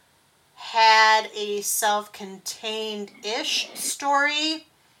 2 had a self-contained-ish story,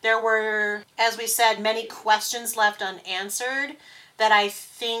 there were, as we said, many questions left unanswered that I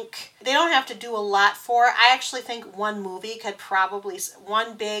think they don't have to do a lot for. I actually think one movie could probably,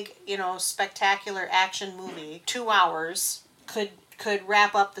 one big, spectacular action movie, 2 hours, could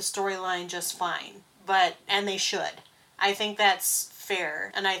wrap up the storyline just fine. And they should. I think that's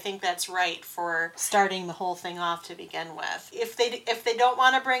fair, and I think that's right for starting the whole thing off to begin with. If they don't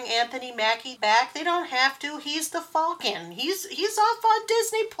want to bring Anthony Mackie back, they don't have to. He's the Falcon. He's off on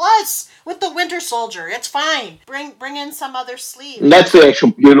Disney Plus with the Winter Soldier. It's fine. Bring in some other sleeve. And that's the actual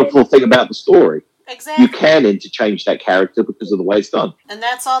beautiful thing about the story. Exactly. You can interchange that character because of the way it's done. And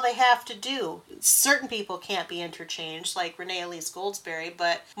that's all they have to do. Certain people can't be interchanged, like Renee Elise Goldsberry,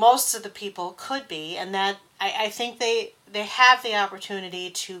 but most of the people could be, and that I think they have the opportunity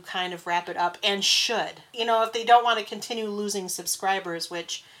to kind of wrap it up, and should. If they don't want to continue losing subscribers,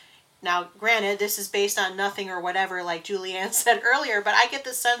 which, now granted, this is based on nothing or whatever, like Julianne said earlier, but I get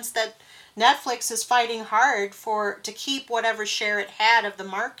the sense that Netflix is fighting hard to keep whatever share it had of the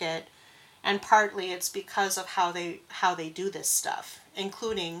market. And partly it's because of how they do this stuff,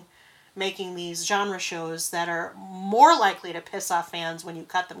 including making these genre shows that are more likely to piss off fans when you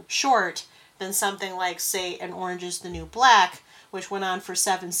cut them short than something like, say, An Orange is the New Black, which went on for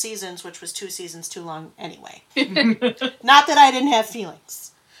 7 seasons, which was 2 seasons too long anyway. Not that I didn't have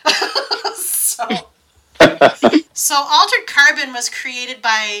feelings. So Altered Carbon was created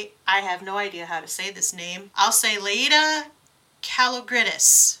by, I have no idea how to say this name. I'll say Leida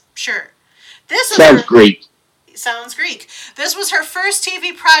Kalogridis. Sure. Sounds Greek. Sounds Greek. This was her first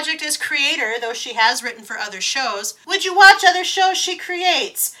TV project as creator, though she has written for other shows. Would you watch other shows she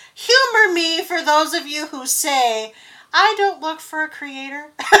creates? Humor me for those of you who say, I don't look for a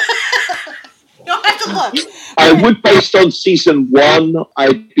creator. You don't have to look. I would, based on season 1,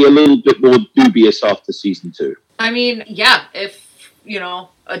 I'd be a little bit more dubious after season 2. I mean, yeah, if,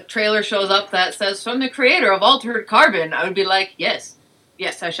 a trailer shows up that says, from the creator of Altered Carbon, I would be like, yes,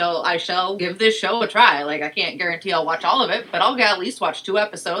 I shall give this show a try. Like, I can't guarantee I'll watch all of it, but I'll at least watch 2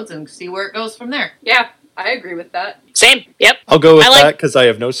 episodes and see where it goes from there. Yeah, I agree with that. Same. Yep. I'll go with that because I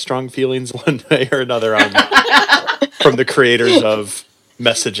have no strong feelings one way or another on from the creators of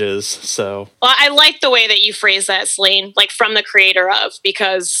messages. So, well, I like the way that you phrase that, Celine, like from the creator of,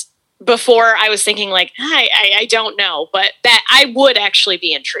 because before I was thinking like, I don't know, but that I would actually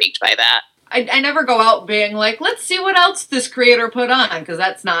be intrigued by that. I never go out being like, let's see what else this creator put on, because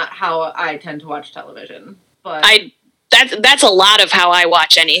that's not how I tend to watch television. But that's a lot of how I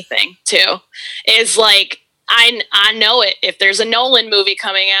watch anything too. Is like I know it if there's a Nolan movie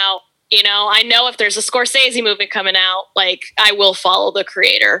coming out, I know if there's a Scorsese movie coming out, like I will follow the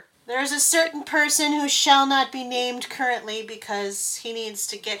creator. There's a certain person who shall not be named currently because he needs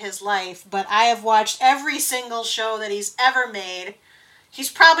to get his life, but I have watched every single show that he's ever made. He's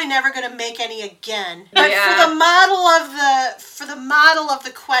probably never going to make any again. But Yeah. for the model of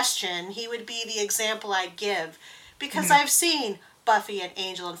the question, he would be the example I'd give. Because I've seen Buffy and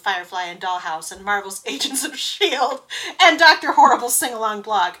Angel and Firefly and Dollhouse and Marvel's Agents of S.H.I.E.L.D. and Dr. Horrible's Sing-Along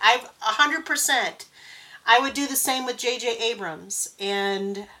blog. 100%. I would do the same with J.J. Abrams,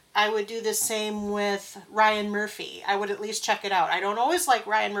 and I would do the same with Ryan Murphy. I would at least check it out. I don't always like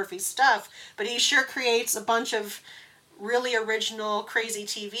Ryan Murphy's stuff, but he sure creates a bunch of really original, crazy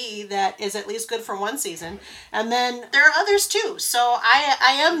TV that is at least good for 1 season. And then there are others too. So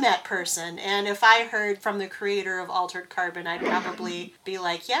I am that person. And if I heard from the creator of Altered Carbon, I'd probably be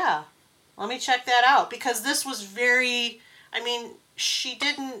like, yeah, let me check that out. Because this was she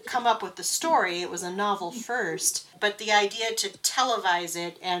didn't come up with the story. It was a novel first. But the idea to televise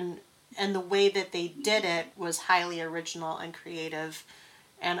it and the way that they did it was highly original and creative.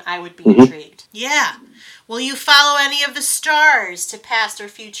 And I would be intrigued. Yeah. Will you follow any of the stars to past or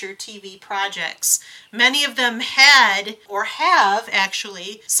future TV projects? Many of them had, or have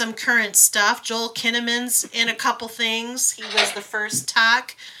actually, some current stuff. Joel Kinnaman's in a couple things. He was the first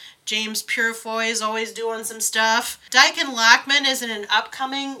talk. James Purefoy is always doing some stuff. Dyken Lockman is in an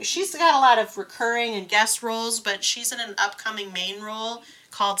upcoming, she's got a lot of recurring and guest roles, but she's in an upcoming main role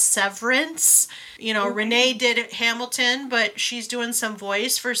called Severance. Renee did Hamilton, but she's doing some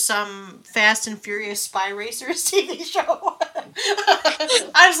voice for some Fast and Furious Spy Racers TV show.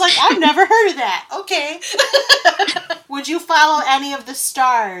 I was like, I've never heard of that. Okay. Would you follow any of the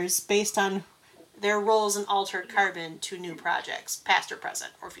stars based on their roles in Altered Carbon to new projects, past or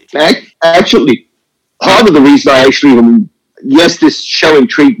present or future? Actually, part of the reason I actually, yes, this show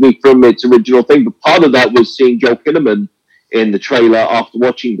intrigued me from its original thing, but part of that was seeing Joel Kinnaman in the trailer after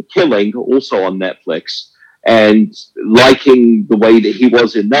watching The Killing, also on Netflix, and liking the way that he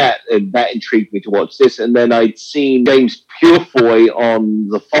was in that, and that intrigued me to watch this. And then I'd seen James Purefoy on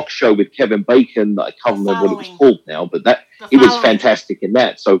the Fox show with Kevin Bacon. I can't remember what it was called now, but that he was fantastic in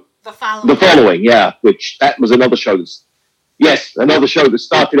that. So The Following, yeah, which that was another show another show that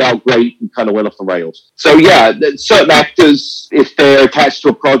started out great and kind of went off the rails. So yeah, certain actors, if they're attached to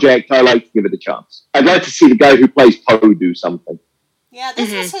a project, I like to give it a chance. I'd like to see the guy who plays Poe do something. Yeah,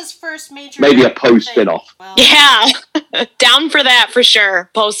 this is his first major... Maybe a Poe spin-off. Well, Yeah, down for that for sure.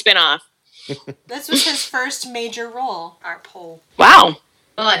 Poe spin-off. this was his first major role, our Poe. Wow.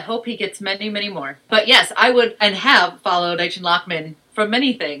 Well, I hope he gets many, many more. But yes, I would and have followed Aitken Lockman from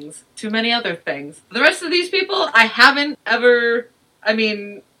many things to many other things. The rest of these people, I haven't ever... I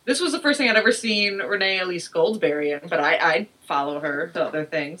mean, this was the first thing I'd ever seen Renee Elise Goldsberry in, but I'd follow her to other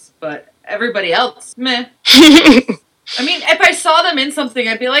things. But everybody else, meh. I mean, if I saw them in something,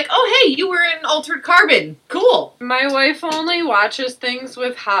 I'd be like, oh, hey, you were in Altered Carbon. Cool. My wife only watches things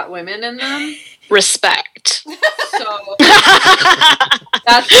with hot women in them. Respect. So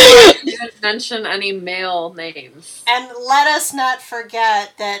that's why I didn't mention any male names. And let us not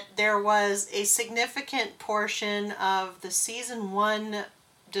forget that there was a significant portion of the season 1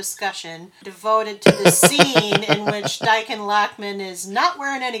 discussion devoted to the scene in which Daikon Lockman is not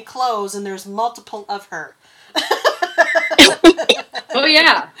wearing any clothes and there's multiple of her. Oh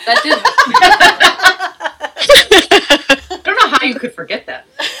yeah, that did. I don't know how you could forget that.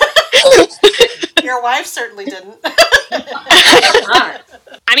 Your wife certainly didn't.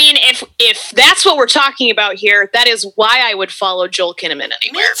 I mean, if that's what we're talking about here, that is why I would follow Joel Kinnaman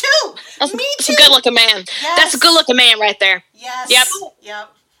anywhere. Me too. That's Me a good-looking man. Yes. That's a good-looking man right there. Yes. Yep.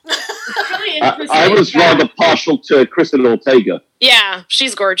 Really interesting. I was rather partial to Kristen Ortega. Yeah,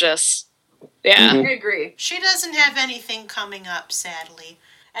 she's gorgeous. Yeah. Mhm. I agree. She doesn't have anything coming up, sadly.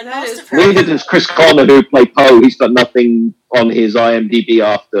 And That most is of her... Neither does Chris Connor, who played Poe. He's got nothing on his IMDb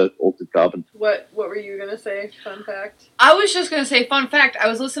after Altered Carbon. What were you gonna say? Fun fact. I was just going to say, fun fact, I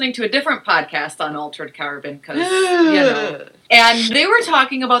was listening to a different podcast on Altered Carbon, because, you know, and they were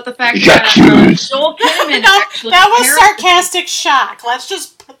talking about the fact that Joel Kinnaman actually... that was sarcastic shock. Let's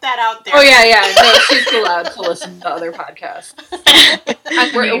just put that out there. Oh yeah. No, she's allowed to listen to other podcasts.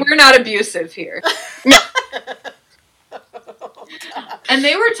 We're not abusive here. And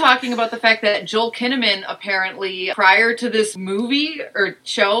they were talking about the fact that Joel Kinnaman apparently, prior to this movie or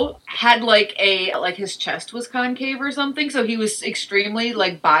show, had like his chest was concave or something, so he was extremely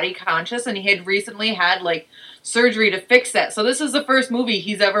like body conscious, and he had recently had like surgery to fix that. So this is the first movie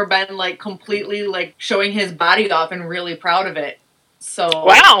he's ever been like completely like showing his body off and really proud of it. So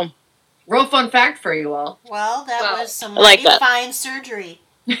Wow. real fun fact for you all. Well, that was some I like mighty that. fine surgery.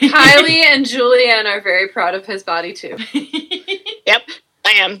 Kylie and Julianne are very proud of his body too. Yep,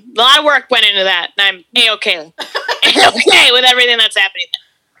 I am. A lot of work went into that, and I'm A-okay. A-okay with everything that's happening there.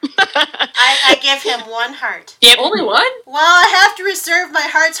 I give him 1 heart. Yep. Only one? Well, I have to reserve my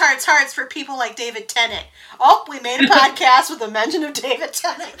hearts for people like David Tennant. Oh, we made a podcast with a mention of David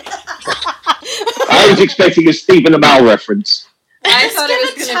Tennant. I was expecting a Stephen Amell reference. I Just thought give it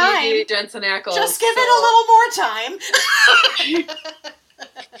was it going to time. be Jensen Ackles. Just give it a little more time.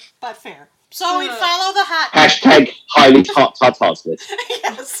 But fair. So we follow the hot... Hashtag highly tartars list.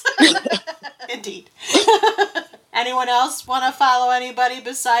 Yes. Indeed. Anyone else want to follow anybody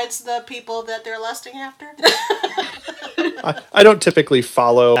besides the people that they're lusting after? I don't typically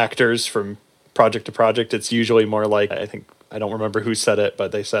follow actors from project to project. It's usually more like, I don't remember who said it,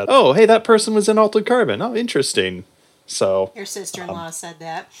 but they said, oh, hey, that person was in Altered Carbon. Oh, interesting. So Your sister-in-law said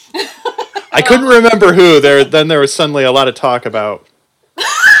that. I couldn't remember who. Then there was suddenly a lot of talk about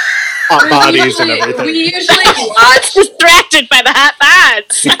hot bodies and everything. We usually watch. Distracted by the hot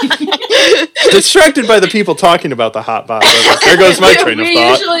bods. Distracted by the people talking about the hot bods. There goes my train of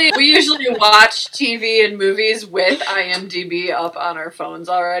thought. We usually watch TV and movies with IMDb up on our phones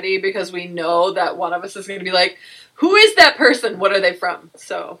already because we know that one of us is going to be like, who is that person? What are they from?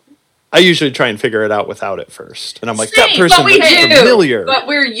 So I usually try and figure it out without it first. And I'm like, Same, that person but we looks do. familiar. But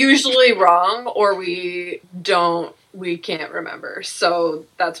we're usually wrong or we can't remember. So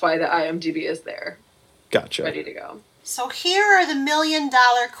that's why the IMDb is there, Gotcha. ready to go. So here are the $1 million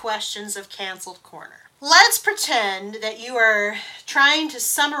questions of Canceled Corner. Let's pretend that you are trying to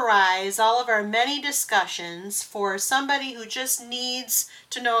summarize all of our many discussions for somebody who just needs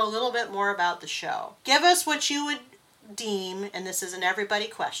to know a little bit more about the show. Give us what you would deem, and this is an everybody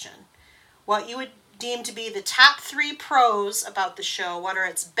question, what you would deem to be the top 3 pros about the show, what are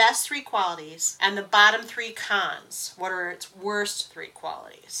its best 3 qualities, and the bottom 3 cons, what are its worst 3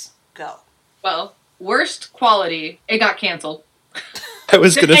 qualities. Go. Well, worst quality, it got canceled. I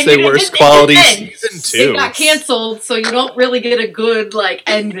was going to And say you worst didn't quality end. season It 2. got canceled, so you don't really get a good,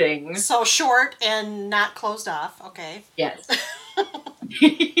 ending. So short and not closed off. Okay. Yes.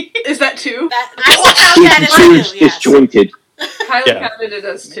 Is that 2? I will count that as Season 2 2, yes. disjointed. Kylie Yeah. counted it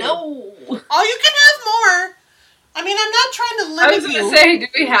as 2. No. Oh, you can have more. I mean, I'm not trying to I limit was going you. to say, do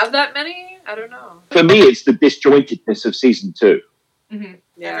we have that many? I don't know. For me, it's the disjointedness of season 2. Mm-hmm.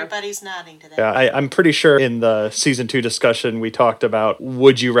 Yeah. Everybody's nodding to that. Yeah, I'm pretty sure in the season 2 discussion we talked about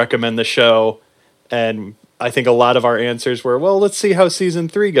would you recommend the show, and I think a lot of our answers were, well, let's see how season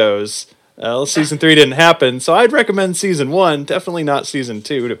 3 goes. Season 3 didn't happen, so I'd recommend season 1, definitely not season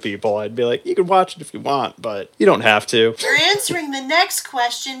 2 to people. I'd be like, you can watch it if you want, but you don't have to. You're answering the next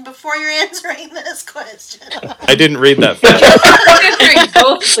question before you're answering this question. I didn't read that far. I'm answering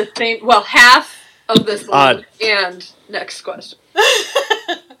both the same, well, half of this one and next question.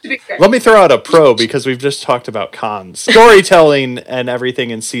 To be fair. Let me throw out a pro because we've just talked about cons. Storytelling and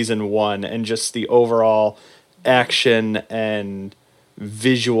everything in season 1 and just the overall action and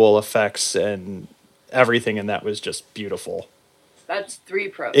visual effects and everything in that was just beautiful. That's 3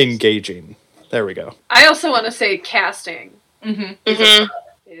 pros. Engaging. There we go. I also want to say casting. Mm-hmm.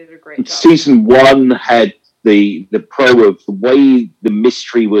 They did a great job. Season 1 had the pro of the way the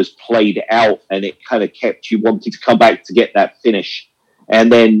mystery was played out, and it kind of kept you wanting to come back to get that finish.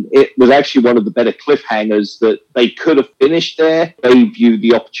 And then it was actually one of the better cliffhangers that they could have finished there, gave you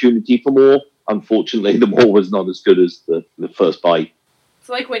the opportunity for more. Unfortunately, the more was not as good as the first bite. It's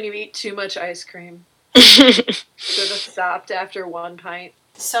like when you eat too much ice cream. Should have stopped after 1 pint.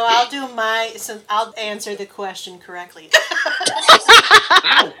 So I'll answer the question correctly.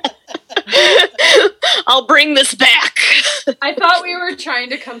 I'll bring this back. I thought we were trying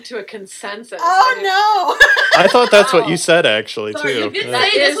to come to a consensus. Oh no! I thought that's what you said actually Sorry, too. you did Yeah.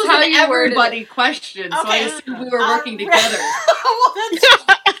 say this was how an you worded everybody question, so I Okay. assumed we were working together. Well,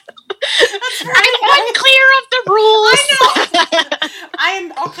 that's very I'm unclear of the rules.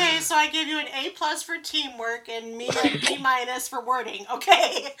 okay, so I give you an A+ for teamwork and me a B- for wording.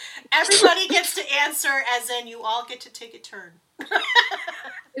 Okay, everybody gets to answer, as in you all get to take a turn.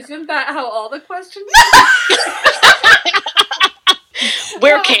 Isn't that how all the questions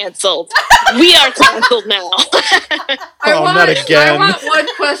We're canceled. We are canceled now. Oh, not again. I want one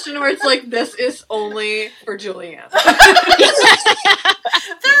question where it's like, this is only for Julianne. There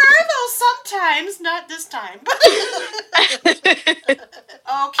are those sometimes, not this time. Okay.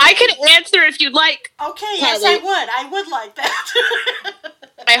 I can answer if you'd like. Okay, yes, I would. I would like that.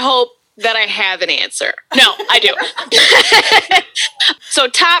 I hope that I have an answer. No, I do. So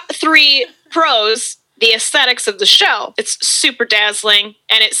top 3 pros, the aesthetics of the show. It's super dazzling,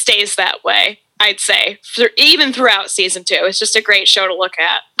 and it stays that way, I'd say, even throughout season 2. It's just a great show to look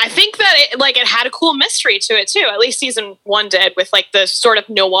at. I think that it had a cool mystery to it too. At least season 1 did, with the sort of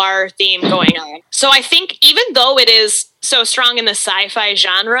noir theme going on. So I think even though it is so strong in the sci-fi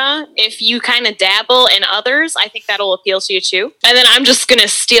genre, if you kind of dabble in others, I think that'll appeal to you too. And then I'm just gonna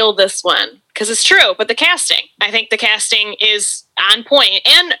steal this one because it's true, but the casting. I think the casting is on point,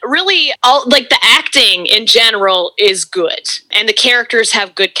 and really all the acting in general is good, and the characters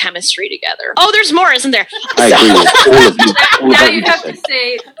have good chemistry together. Oh, there's more, isn't there? I agree with all of you. All Now of you you have said. to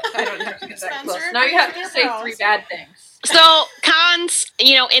say, I don't have to get that close. Spencer, Now you have bring to it say down. 3 bad things. So cons,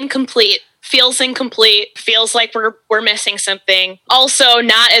 incomplete. Feels incomplete. Feels like we're missing something. Also,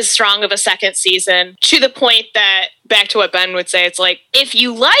 not as strong of a second season, to the point that, back to what Ben would say, it's like, if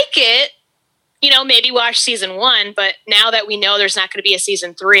you like it, maybe watch season 1, but now that we know there's not going to be a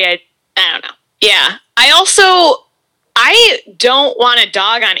season 3, I don't know. Yeah. I don't want to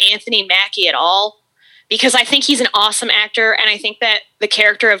dog on Anthony Mackie at all, because I think he's an awesome actor, and I think that the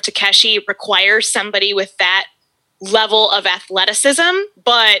character of Takeshi requires somebody with that level of athleticism,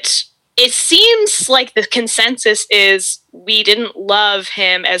 but it seems like the consensus is we didn't love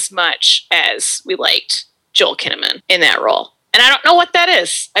him as much as we liked Joel Kinnaman in that role. And I don't know what that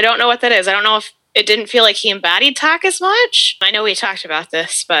is. I don't know if it didn't feel like he embodied Tak as much. I know we talked about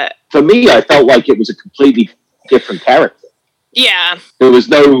this, but... For me, I felt like it was a completely different character. Yeah. There was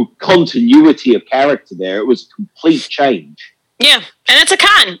no continuity of character there. It was a complete change. Yeah. And that's a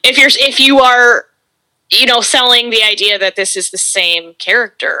con. If you are, selling the idea that this is the same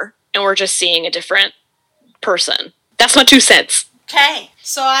character and we're just seeing a different person. That's my 2 cents. Okay,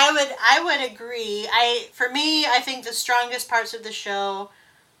 so I would agree. For me, I think the strongest parts of the show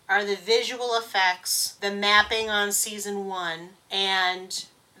are the visual effects, the mapping on season 1, and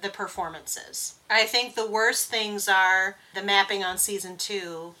the performances. I think the worst things are the mapping on season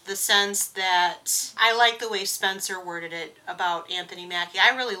 2, the sense that I like the way Spencer worded it about Anthony Mackie.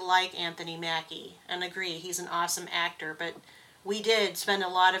 I really like Anthony Mackie and agree he's an awesome actor, but we did spend a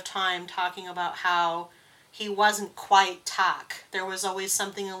lot of time talking about how he wasn't quite Tak. There was always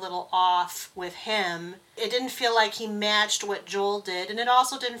something a little off with him. It didn't feel like he matched what Joel did, and it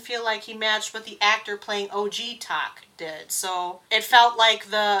also didn't feel like he matched what the actor playing OG Tak did. So it felt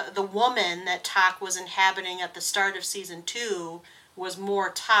like the woman that Tak was inhabiting at the start of season 2 was more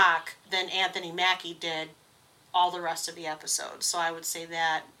Tak than Anthony Mackie did all the rest of the episode. So I would say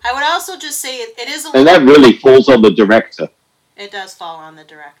that. I would also just say it is a little... And that really falls on the director. It does fall on the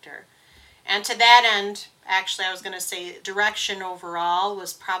director. And to that end, actually, I was going to say direction overall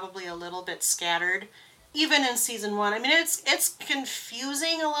was probably a little bit scattered, even in season 1. I mean, it's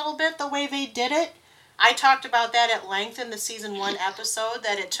confusing a little bit the way they did it. I talked about that at length in the season 1 episode,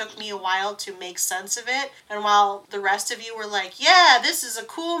 that it took me a while to make sense of it. And while the rest of you were like, yeah, this is a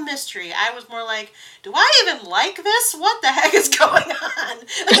cool mystery, I was more like, do I even like this? What the heck is going on?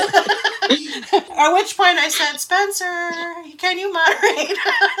 At which point I said, Spencer, can you moderate?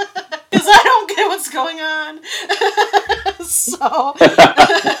 Because I don't get what's going on.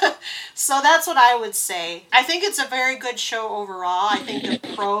 So that's what I would say. I think it's a very good show overall. I think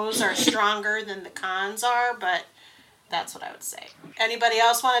the pros are stronger than the cons are, but that's what I would say. Anybody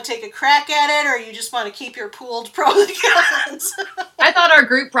else want to take a crack at it, or you just want to keep your pooled pros and cons? I thought our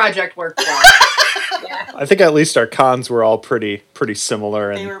group project worked well. Yeah. I think at least our cons were all pretty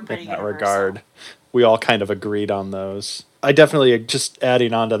similar They were in pretty that universal. regard. We all kind of agreed on those. I definitely, just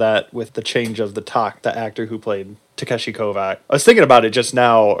adding on to that with the change of the actor who played Takeshi Kovacs. I was thinking about it just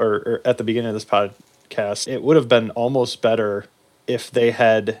now, or at the beginning of this podcast. It would have been almost better if they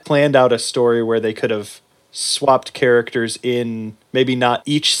had planned out a story where they could have swapped characters in, maybe not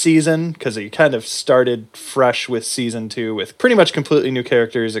each season, because it kind of started fresh with season 2 with pretty much completely new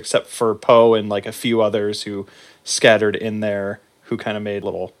characters except for Poe and like a few others who scattered in there, who kind of made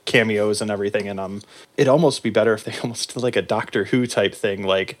little cameos and everything. And it'd almost be better if they almost did like a Doctor Who type thing,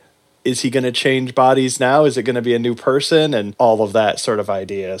 like, is he going to change bodies now? Is it going to be a new person? And all of that sort of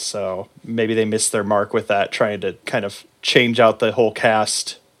idea. So maybe they missed their mark with that, trying to kind of change out the whole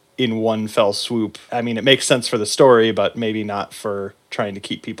cast in one fell swoop. I mean, it makes sense for the story, but maybe not for trying to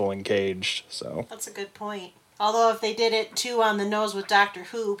keep people engaged. So That's a good point. Although if they did it too on the nose with Doctor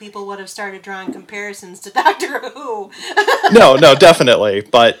Who, people would have started drawing comparisons to Doctor Who. no, definitely.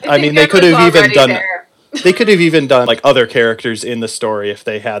 But I mean, they could have even done... There. They could have even done like other characters in the story if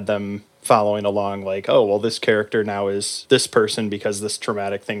they had them following along, like, oh, well, this character now is this person because this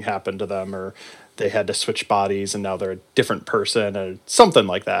traumatic thing happened to them, or they had to switch bodies and now they're a different person, or something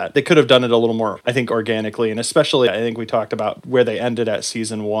like that. They could have done it a little more, I think, organically. And especially, I think we talked about where they ended at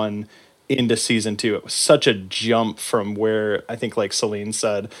season 1 into season 2. It was such a jump from where, I think, like Celine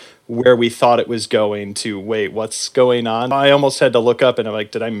said, where we thought it was going to, wait, what's going on? I almost had to look up and I'm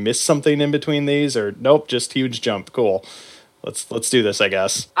like, did I miss something in between these? Or nope, just huge jump. Cool. Let's do this, I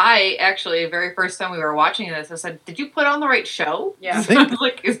guess. I actually, very first time we were watching this, I said, did you put on the right show? Yeah.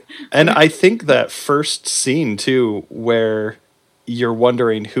 And I think that first scene too, where you're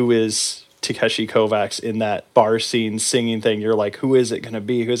wondering who is Takeshi Kovacs in that bar scene singing thing, you're like, who is it going to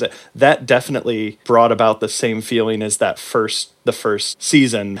be? Who is it? That definitely brought about the same feeling as the first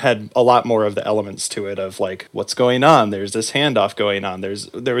season. Had a lot more of the elements to it of like, what's going on? There's this handoff going on.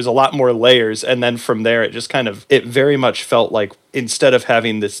 There was a lot more layers. And then from there, it just it very much felt like, instead of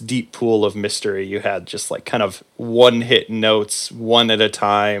having this deep pool of mystery, you had just like kind of one hit notes, one at a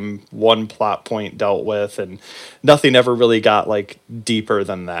time, one plot point dealt with, and nothing ever really got like deeper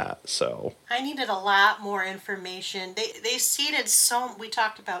than that. So I needed a lot more information. They seeded we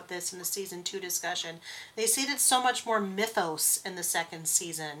talked about this in the season 2 discussion. They seeded so much more mythos in the second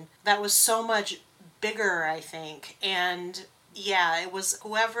season. That was so much bigger, I think. And yeah, it was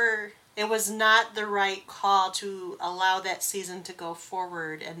not the right call to allow that season to go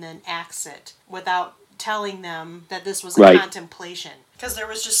forward and then axe it without telling them that this was a Right. contemplation. Because there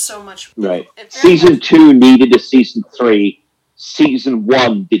was just so much... Right. it very Season much- 2 needed a season 3. Season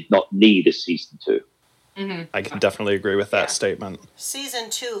 1 did not need a season 2. I can definitely agree with that statement.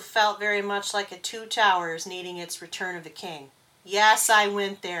 Season 2 felt very much like a Two Towers needing its Return of the King. Yes, I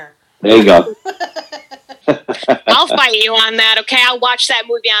went there. There you go. I'll fight you on that, okay? I'll watch that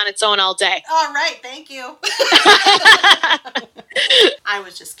movie on its own all day. All right, thank you. I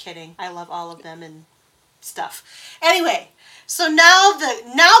was just kidding. I love all of them and stuff. Anyway, so now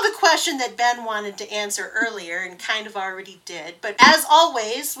the question that Ben wanted to answer earlier and kind of already did, but as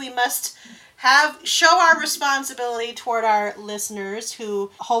always, we must show our responsibility toward our listeners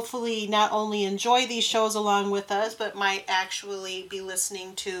who hopefully not only enjoy these shows along with us, but might actually be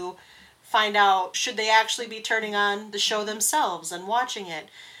listening to find out should they actually be turning on the show themselves and watching it.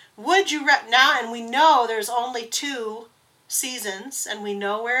 Would you now, and we know there's only 2 seasons, and we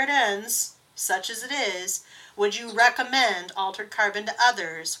know where it ends, such as it is, would you recommend Altered Carbon to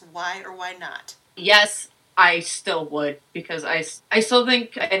others? Why or why not? Yes, I still would, because I still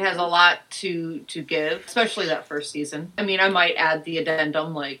think it has a lot to give, especially that first season. I mean, I might add the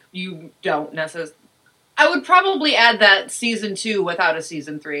addendum, like, you don't necessarily... I would probably add that season 2 without a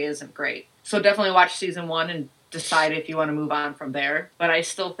season 3 isn't great. So definitely watch season 1 and decide if you want to move on from there. But I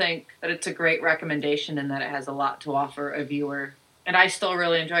still think that it's a great recommendation and that it has a lot to offer a viewer. And I still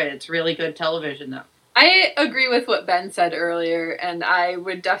really enjoy it. It's really good television, though. I agree with what Ben said earlier, and I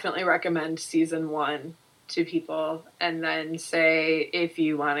would definitely recommend season 1 to people, and then say if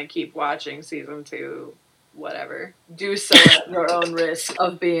you want to keep watching season 2, whatever. Do so at your own risk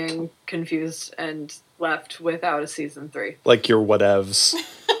of being confused and left without a season 3. Like your whatevs.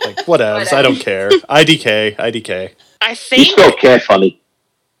 Like whatevs, I don't care. IDK. I You think spelled care funny.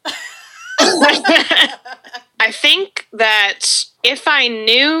 I think that if I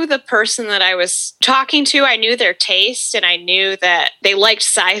knew the person that I was talking to, I knew their taste, and I knew that they liked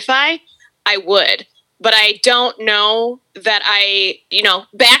sci-fi, I would. But I don't know that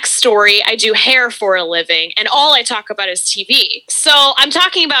backstory, I do hair for a living, and all I talk about is TV. So I'm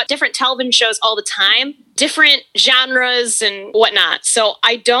talking about different television shows all the time, different genres and whatnot. So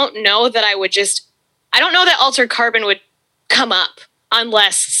I don't know that I don't know that Altered Carbon would come up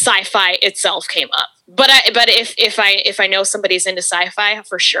unless sci-fi itself came up. But if I know somebody's into sci-fi,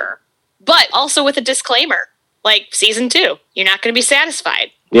 for sure. But also with a disclaimer, like season 2, you're not going to be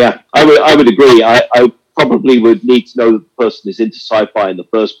satisfied. Yeah, I would agree. I probably would need to know that the person is into sci-fi in the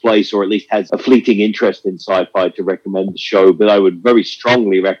first place, or at least has a fleeting interest in sci-fi to recommend the show. But I would very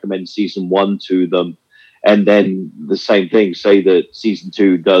strongly recommend season 1 to them. And then the same thing, say that season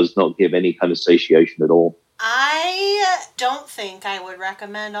 2 does not give any kind of satiation at all. I don't think I would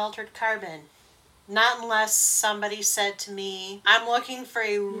recommend Altered Carbon. Not unless somebody said to me, I'm looking for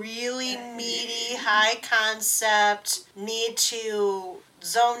a really meaty, high concept, need to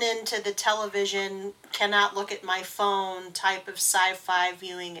zone into the television, cannot look at my phone type of sci-fi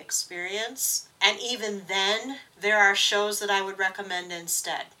viewing experience. And even then, there are shows that I would recommend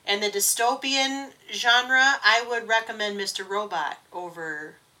instead. In the dystopian genre, I would recommend Mr. Robot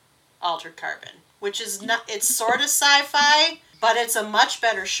over Altered Carbon, which is not, it's sort of sci-fi, but it's a much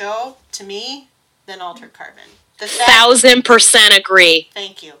better show to me than Altered Carbon. 1,000% agree.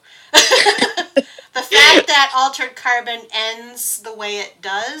 Thank you. The fact that Altered Carbon ends the way it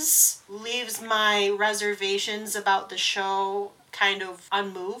does leaves my reservations about the show kind of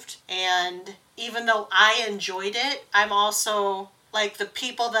unmoved. And even though I enjoyed it, I'm also, like, the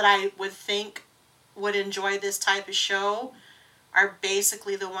people that I would think would enjoy this type of show are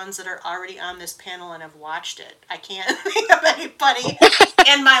basically the ones that are already on this panel and have watched it. I can't think of anybody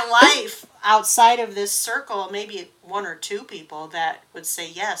in my life outside of this circle, maybe 1 or 2 people that would say,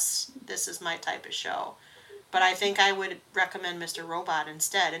 yes, this is my type of show. But I think I would recommend Mr. Robot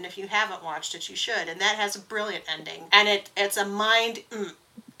instead. And if you haven't watched it, you should. And that has a brilliant ending. And it's a mind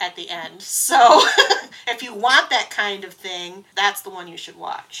at the end. So if you want that kind of thing, that's the one you should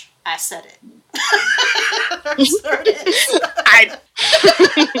watch. I said it. There it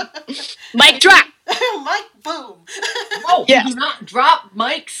is. Mic drop. Mic boom. No, Yes. do not drop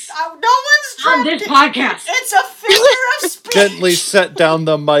mics No one's on dropped this it. podcast. It's a figure of speech. Gently set down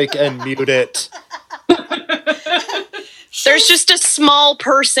the mic and mute it. There's just a small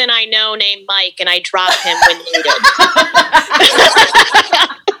person I know named Mike, and I drop him when needed.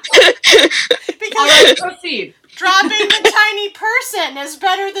 All right, proceed. Dropping the tiny person is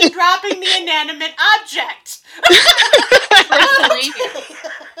better than dropping the inanimate object.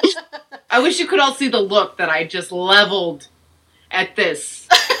 I wish you could all see the look that I just leveled at this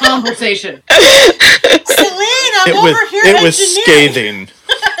conversation. Celine, I'm over here It was engineering. scathing.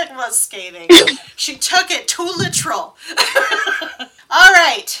 It was scathing. She took it too literal. All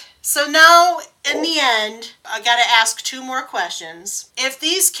right. So now, in the end, I got to ask 2 more questions. If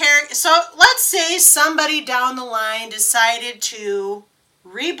these characters... So, let's say somebody down the line decided to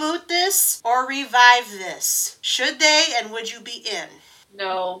reboot this or revive this. Should they, and would you be in?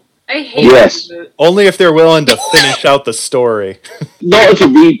 No. I hate Yes. reboot. Only if they're willing to finish out the story. Not as a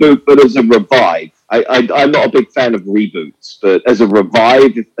reboot, but as a revive. I'm not a big fan of reboots, but as a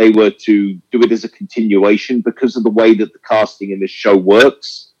revive, if they were to do it as a continuation, because of the way that the casting in this show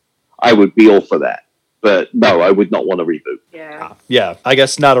works, I would be all for that. But no, I would not want a reboot. Yeah. Yeah, I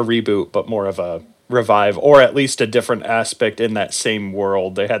guess not a reboot, but more of a revive, or at least a different aspect in that same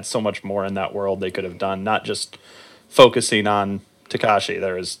world. They had so much more in that world they could have done, not just focusing on Takashi.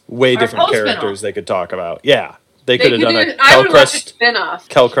 There is way different characters they could talk about. Yeah. They could have done a I would watch a spin-off.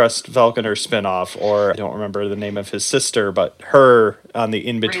 Kelcrest Falconer spin-off, or I don't remember the name of his sister, but her on the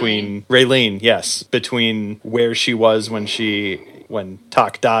in-between, Raylene, yes, between where she was when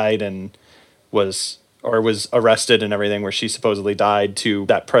Tak died and was arrested and everything, where she supposedly died, to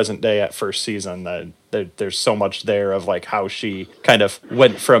that present day at first season. There's so much there of like how she kind of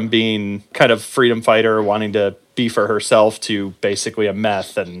went from being kind of freedom fighter, wanting to be for herself, to basically a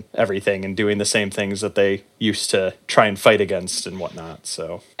meth and everything, and doing the same things that they used to try and fight against and whatnot.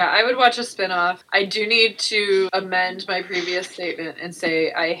 So yeah, I would watch a spin-off. I do need to amend my previous statement and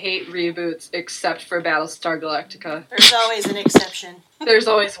say I hate reboots except for Battlestar Galactica. There's always an exception. There's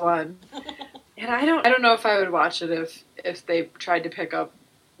always one. And I don't know if I would watch it if they tried to pick up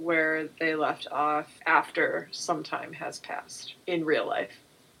where they left off after some time has passed in real life.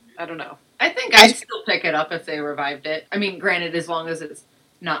 I don't know. I think I'd still pick it up if they revived it. I mean, granted, as long as it's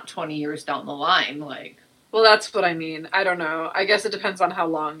not 20 years down the line, like... Well, that's what I mean. I don't know. I guess it depends on how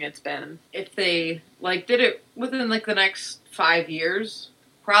long it's been. If they, like, did it within, like, the next 5 years,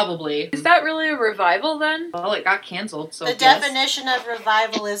 probably. Is that really a revival, then? Well, it got canceled, so the definition of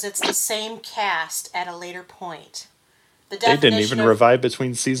revival is it's the same cast at a later point. They didn't even revive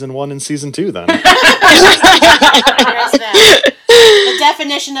between season 1 and season 2 then. There's that. The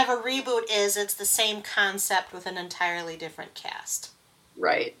definition of a reboot is it's the same concept with an entirely different cast.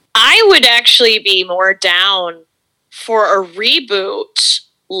 Right. I would actually be more down for a reboot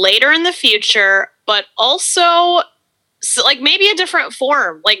later in the future, but also like maybe a different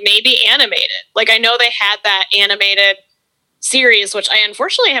form, like maybe animated. Like I know they had that animated series, which I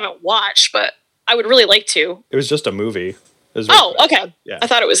unfortunately haven't watched, but I would really like to. It was just a movie. Okay. Yeah. I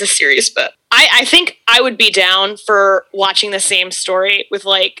thought it was a series, but I think I would be down for watching the same story with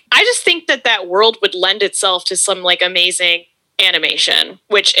like, I just think that world would lend itself to some like amazing animation,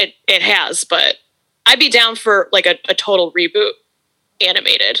 which it has, but I'd be down for like a total reboot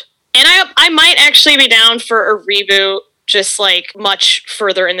animated. And I might actually be down for a reboot just like much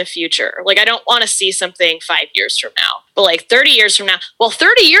further in the future. Like I don't want to see something 5 years from now, but like 30 years from now. Well,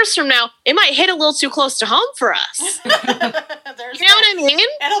 30 years from now, it might hit a little too close to home for us. You know what I mean?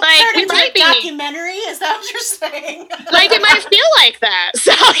 It'll like turn it into might a be documentary. Is that what you're saying? like it might feel like that.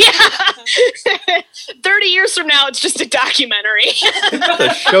 So yeah, 30 years from now, it's just a documentary.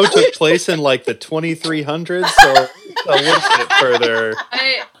 The show took place in like the 2300s, so a little bit further.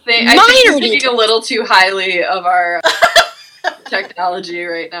 I think you're thinking a little too highly of our technology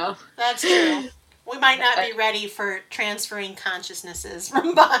right now. That's true. We might not be ready for transferring consciousnesses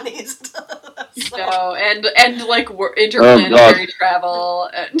from bodies. No, and like interplanetary travel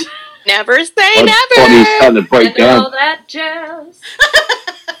and never say never. Body's starting to break and down. all that jazz.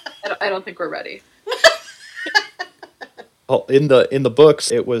 I don't think we're ready. Well, in the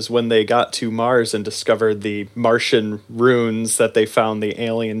books, it was when they got to Mars and discovered the Martian runes that they found the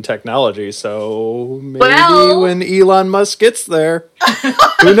alien technology. So maybe when Elon Musk gets there,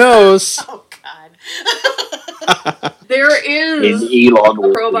 who knows? Oh God! There is Elon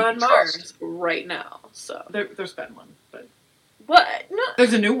a probe on Mars right now. So There's been one, but what? No,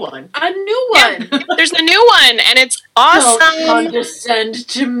 there's a new one. a new one. Yeah, there's a new one, and it's awesome. Don't condescend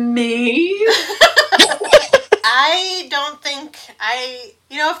to me. I don't think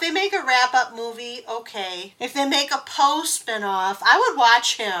if they make a wrap-up movie, okay. If they make a Poe spin-off, I would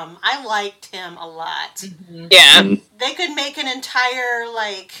watch him. I liked him a lot. Mm-hmm. Yeah. They could make an entire,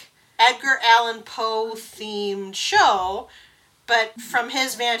 like, Edgar Allan Poe themed show, but from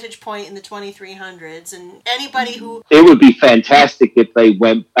his vantage point in the 2300s, and anybody who... It would be fantastic if they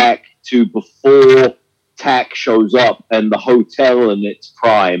went back to before Tak shows up and the hotel in its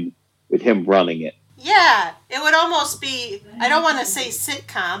prime with him running it. Yeah, it would almost be, I don't want to say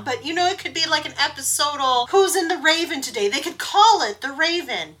sitcom, but it could be like an episodal Who's in the Raven today? They could call it The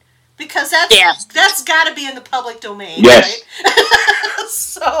Raven, because that's got to be in the public domain, yes. Right?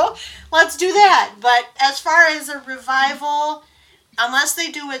 So, let's do that. But as far as a revival, unless they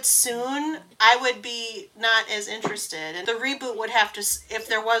do it soon, I would be not as interested. And the reboot would have to, if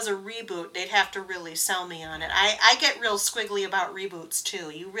there was a reboot, they'd have to really sell me on it. I get real squiggly about reboots, too.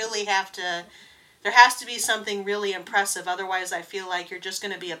 You really have to There has to be something really impressive. Otherwise, I feel like you're just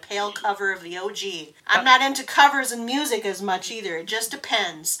going to be a pale cover of the OG. I'm not into covers and music as much either. It just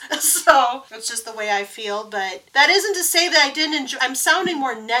depends. So that's just the way I feel. But that isn't to say that I didn't enjoy. I'm sounding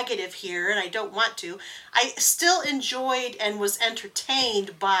more negative here, and I don't want to. I still enjoyed and was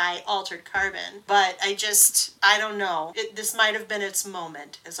entertained by Altered Carbon. But I don't know. This might have been its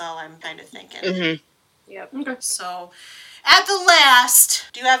moment, is all I'm kind of thinking. Mm-hmm. Yep. Okay. So, at the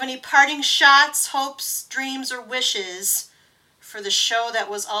last, do you have any parting shots, hopes, dreams, or wishes for the show that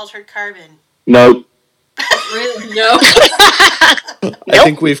was Altered Carbon? No. Really? No. I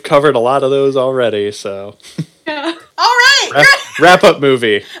think we've covered a lot of those already, so. Yeah. All right. Wrap up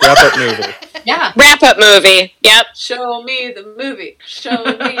movie. Yeah. Wrap-up movie. Yep. Show me the movie. Show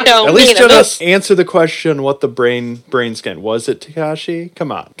me. At least just answer the question, what the brain scan. Was it Takashi?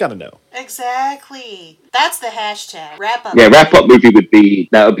 Come on. Gotta know. Exactly. That's the hashtag. Wrap up. Yeah, wrap up movie would be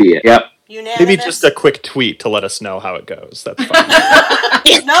it. Yep. Unanimous. Maybe just a quick tweet to let us know how it goes. That's fine.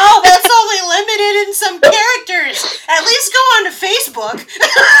 No, that's only limited in some characters. At least go on to Facebook.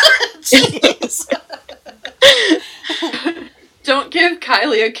 Jeez. Don't give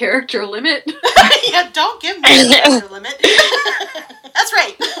Kylie a character limit. Yeah, don't give me a character limit. That's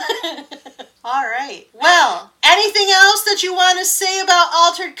right. All right. Well, anything else that you want to say about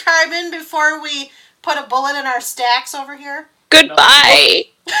Altered Carbon before we put a bullet in our stacks over here? Goodbye.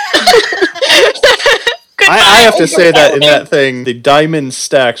 I have to say that in that thing, the diamond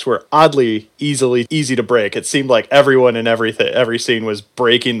stacks were oddly easy to break. It seemed like everyone in every scene was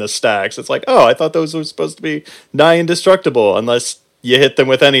breaking the stacks. It's like, oh, I thought those were supposed to be nigh indestructible unless you hit them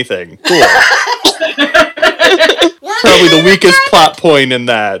with anything. Cool. Probably the weakest plot point in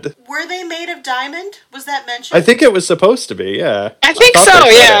that. Were they made of diamond? Was that mentioned? I think it was supposed to be, yeah. I think thought so,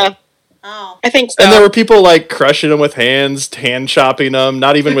 they said yeah. it. Oh. I think so. And there were people like crushing them with hands, hand chopping them,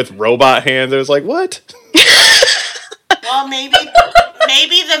 not even with robot hands. It was like, what? Well, maybe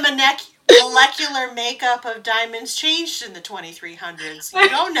the molecular makeup of diamonds changed in the 2300s. You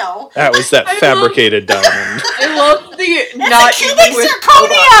don't know. That was that fabricated diamond. I love the It's not a cubic even with zirconia!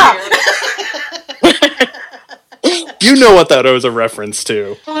 robot hands. You know what that was a reference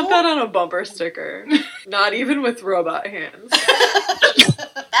to. Put that on a bumper sticker. Not even with robot hands.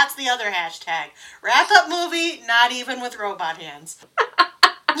 That's the other hashtag. Wrap up movie, not even with robot hands.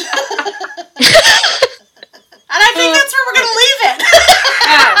 And I think that's where we're going to leave it.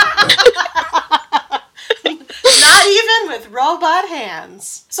 Not even with robot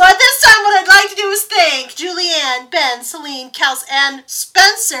hands. So at this time, what I'd like to do is thank Julianne, Ben, Celine, Kels, and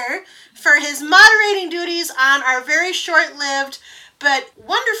Spencer for his moderating duties on our very short-lived but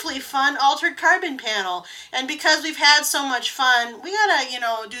wonderfully fun Altered Carbon panel. And because we've had so much fun, we gotta,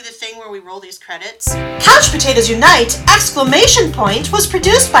 do the thing where we roll these credits. Couch Potatoes Unite! Was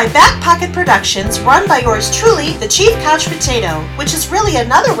produced by Back Pocket Productions, run by yours truly, the Chief Couch Potato, which is really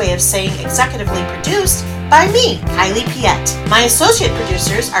another way of saying executively produced by me, Kylie Piette. My associate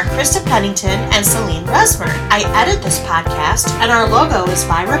producers are Krista Pennington and Celine Resmer. I edit this podcast, and our logo is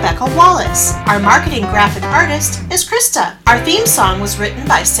by Rebecca Wallace. Our marketing graphic artist is Krista. Our theme song was written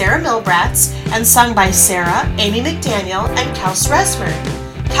by Sarah Milbratz and sung by Sarah, Amy McDaniel, and Kels Resmer.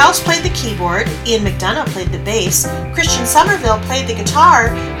 Kels played the keyboard, Ian McDonough played the bass, Christian Somerville played the guitar,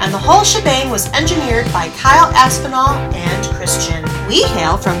 and the whole shebang was engineered by Kyle Aspinall and Christian. We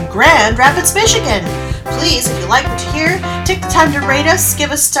hail from Grand Rapids, Michigan. Please, if you like what you hear, take the time to rate us,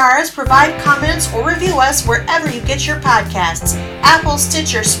 give us stars, provide comments, or review us wherever you get your podcasts. Apple,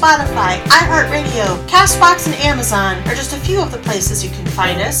 Stitcher, Spotify, iHeartRadio, CastBox, and Amazon are just a few of the places you can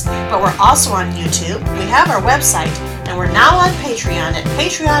find us, but we're also on YouTube. We have our website, and we're now on Patreon at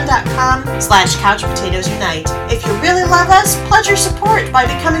patreon.com/CouchPotatoesUnite. If you really love us, pledge your support by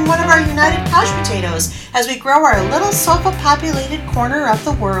becoming one of our United Couch Potatoes as we grow our little sofa-populated corner of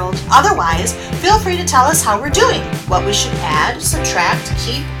the world. Otherwise, feel free to tell us how we're doing, what we should add, subtract,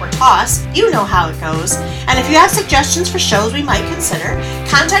 keep, or toss. You know how it goes. And if you have suggestions for shows we might consider,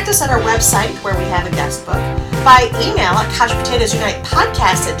 contact us at our website where we have a guest book, by email at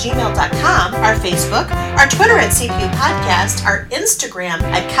couchpotatoesunitepodcast@gmail.com, our Facebook, our Twitter at CPU Podcast, our Instagram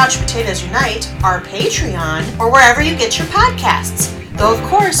at Couch Potatoes Unite, our Patreon, or wherever you get your podcasts. Though, of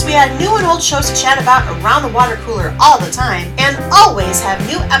course, we add new and old shows to chat about around the water cooler all the time, and always have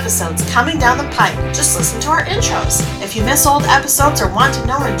new episodes coming down the pipe. Just listen to our intros. If you miss old episodes or want to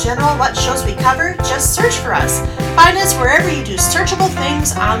know in general what shows we cover, just search for us. Find us wherever you do searchable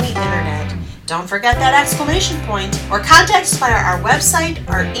things on the internet. Don't forget that exclamation point, or contact us via our website,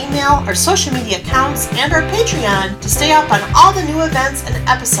 our email, our social media accounts, and our Patreon to stay up on all the new events and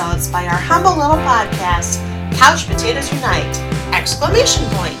episodes by our humble little podcast, Couch Potatoes Unite! Exclamation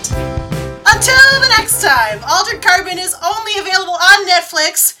point. Until the next time, Altered Carbon is only available on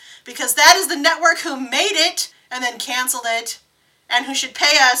Netflix because that is the network who made it and then canceled it, and who should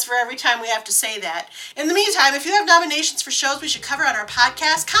pay us for every time we have to say that. In the meantime, if you have nominations for shows we should cover on our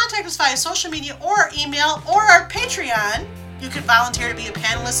podcast, contact us via social media or email or our Patreon. You could volunteer to be a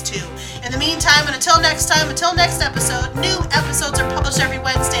panelist too. In the meantime, and until next time, until next episode, new episodes are published every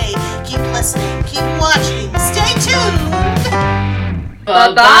Wednesday. Keep listening, keep watching, stay tuned.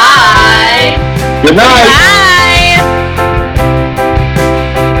 Bye-bye. Good night. Bye.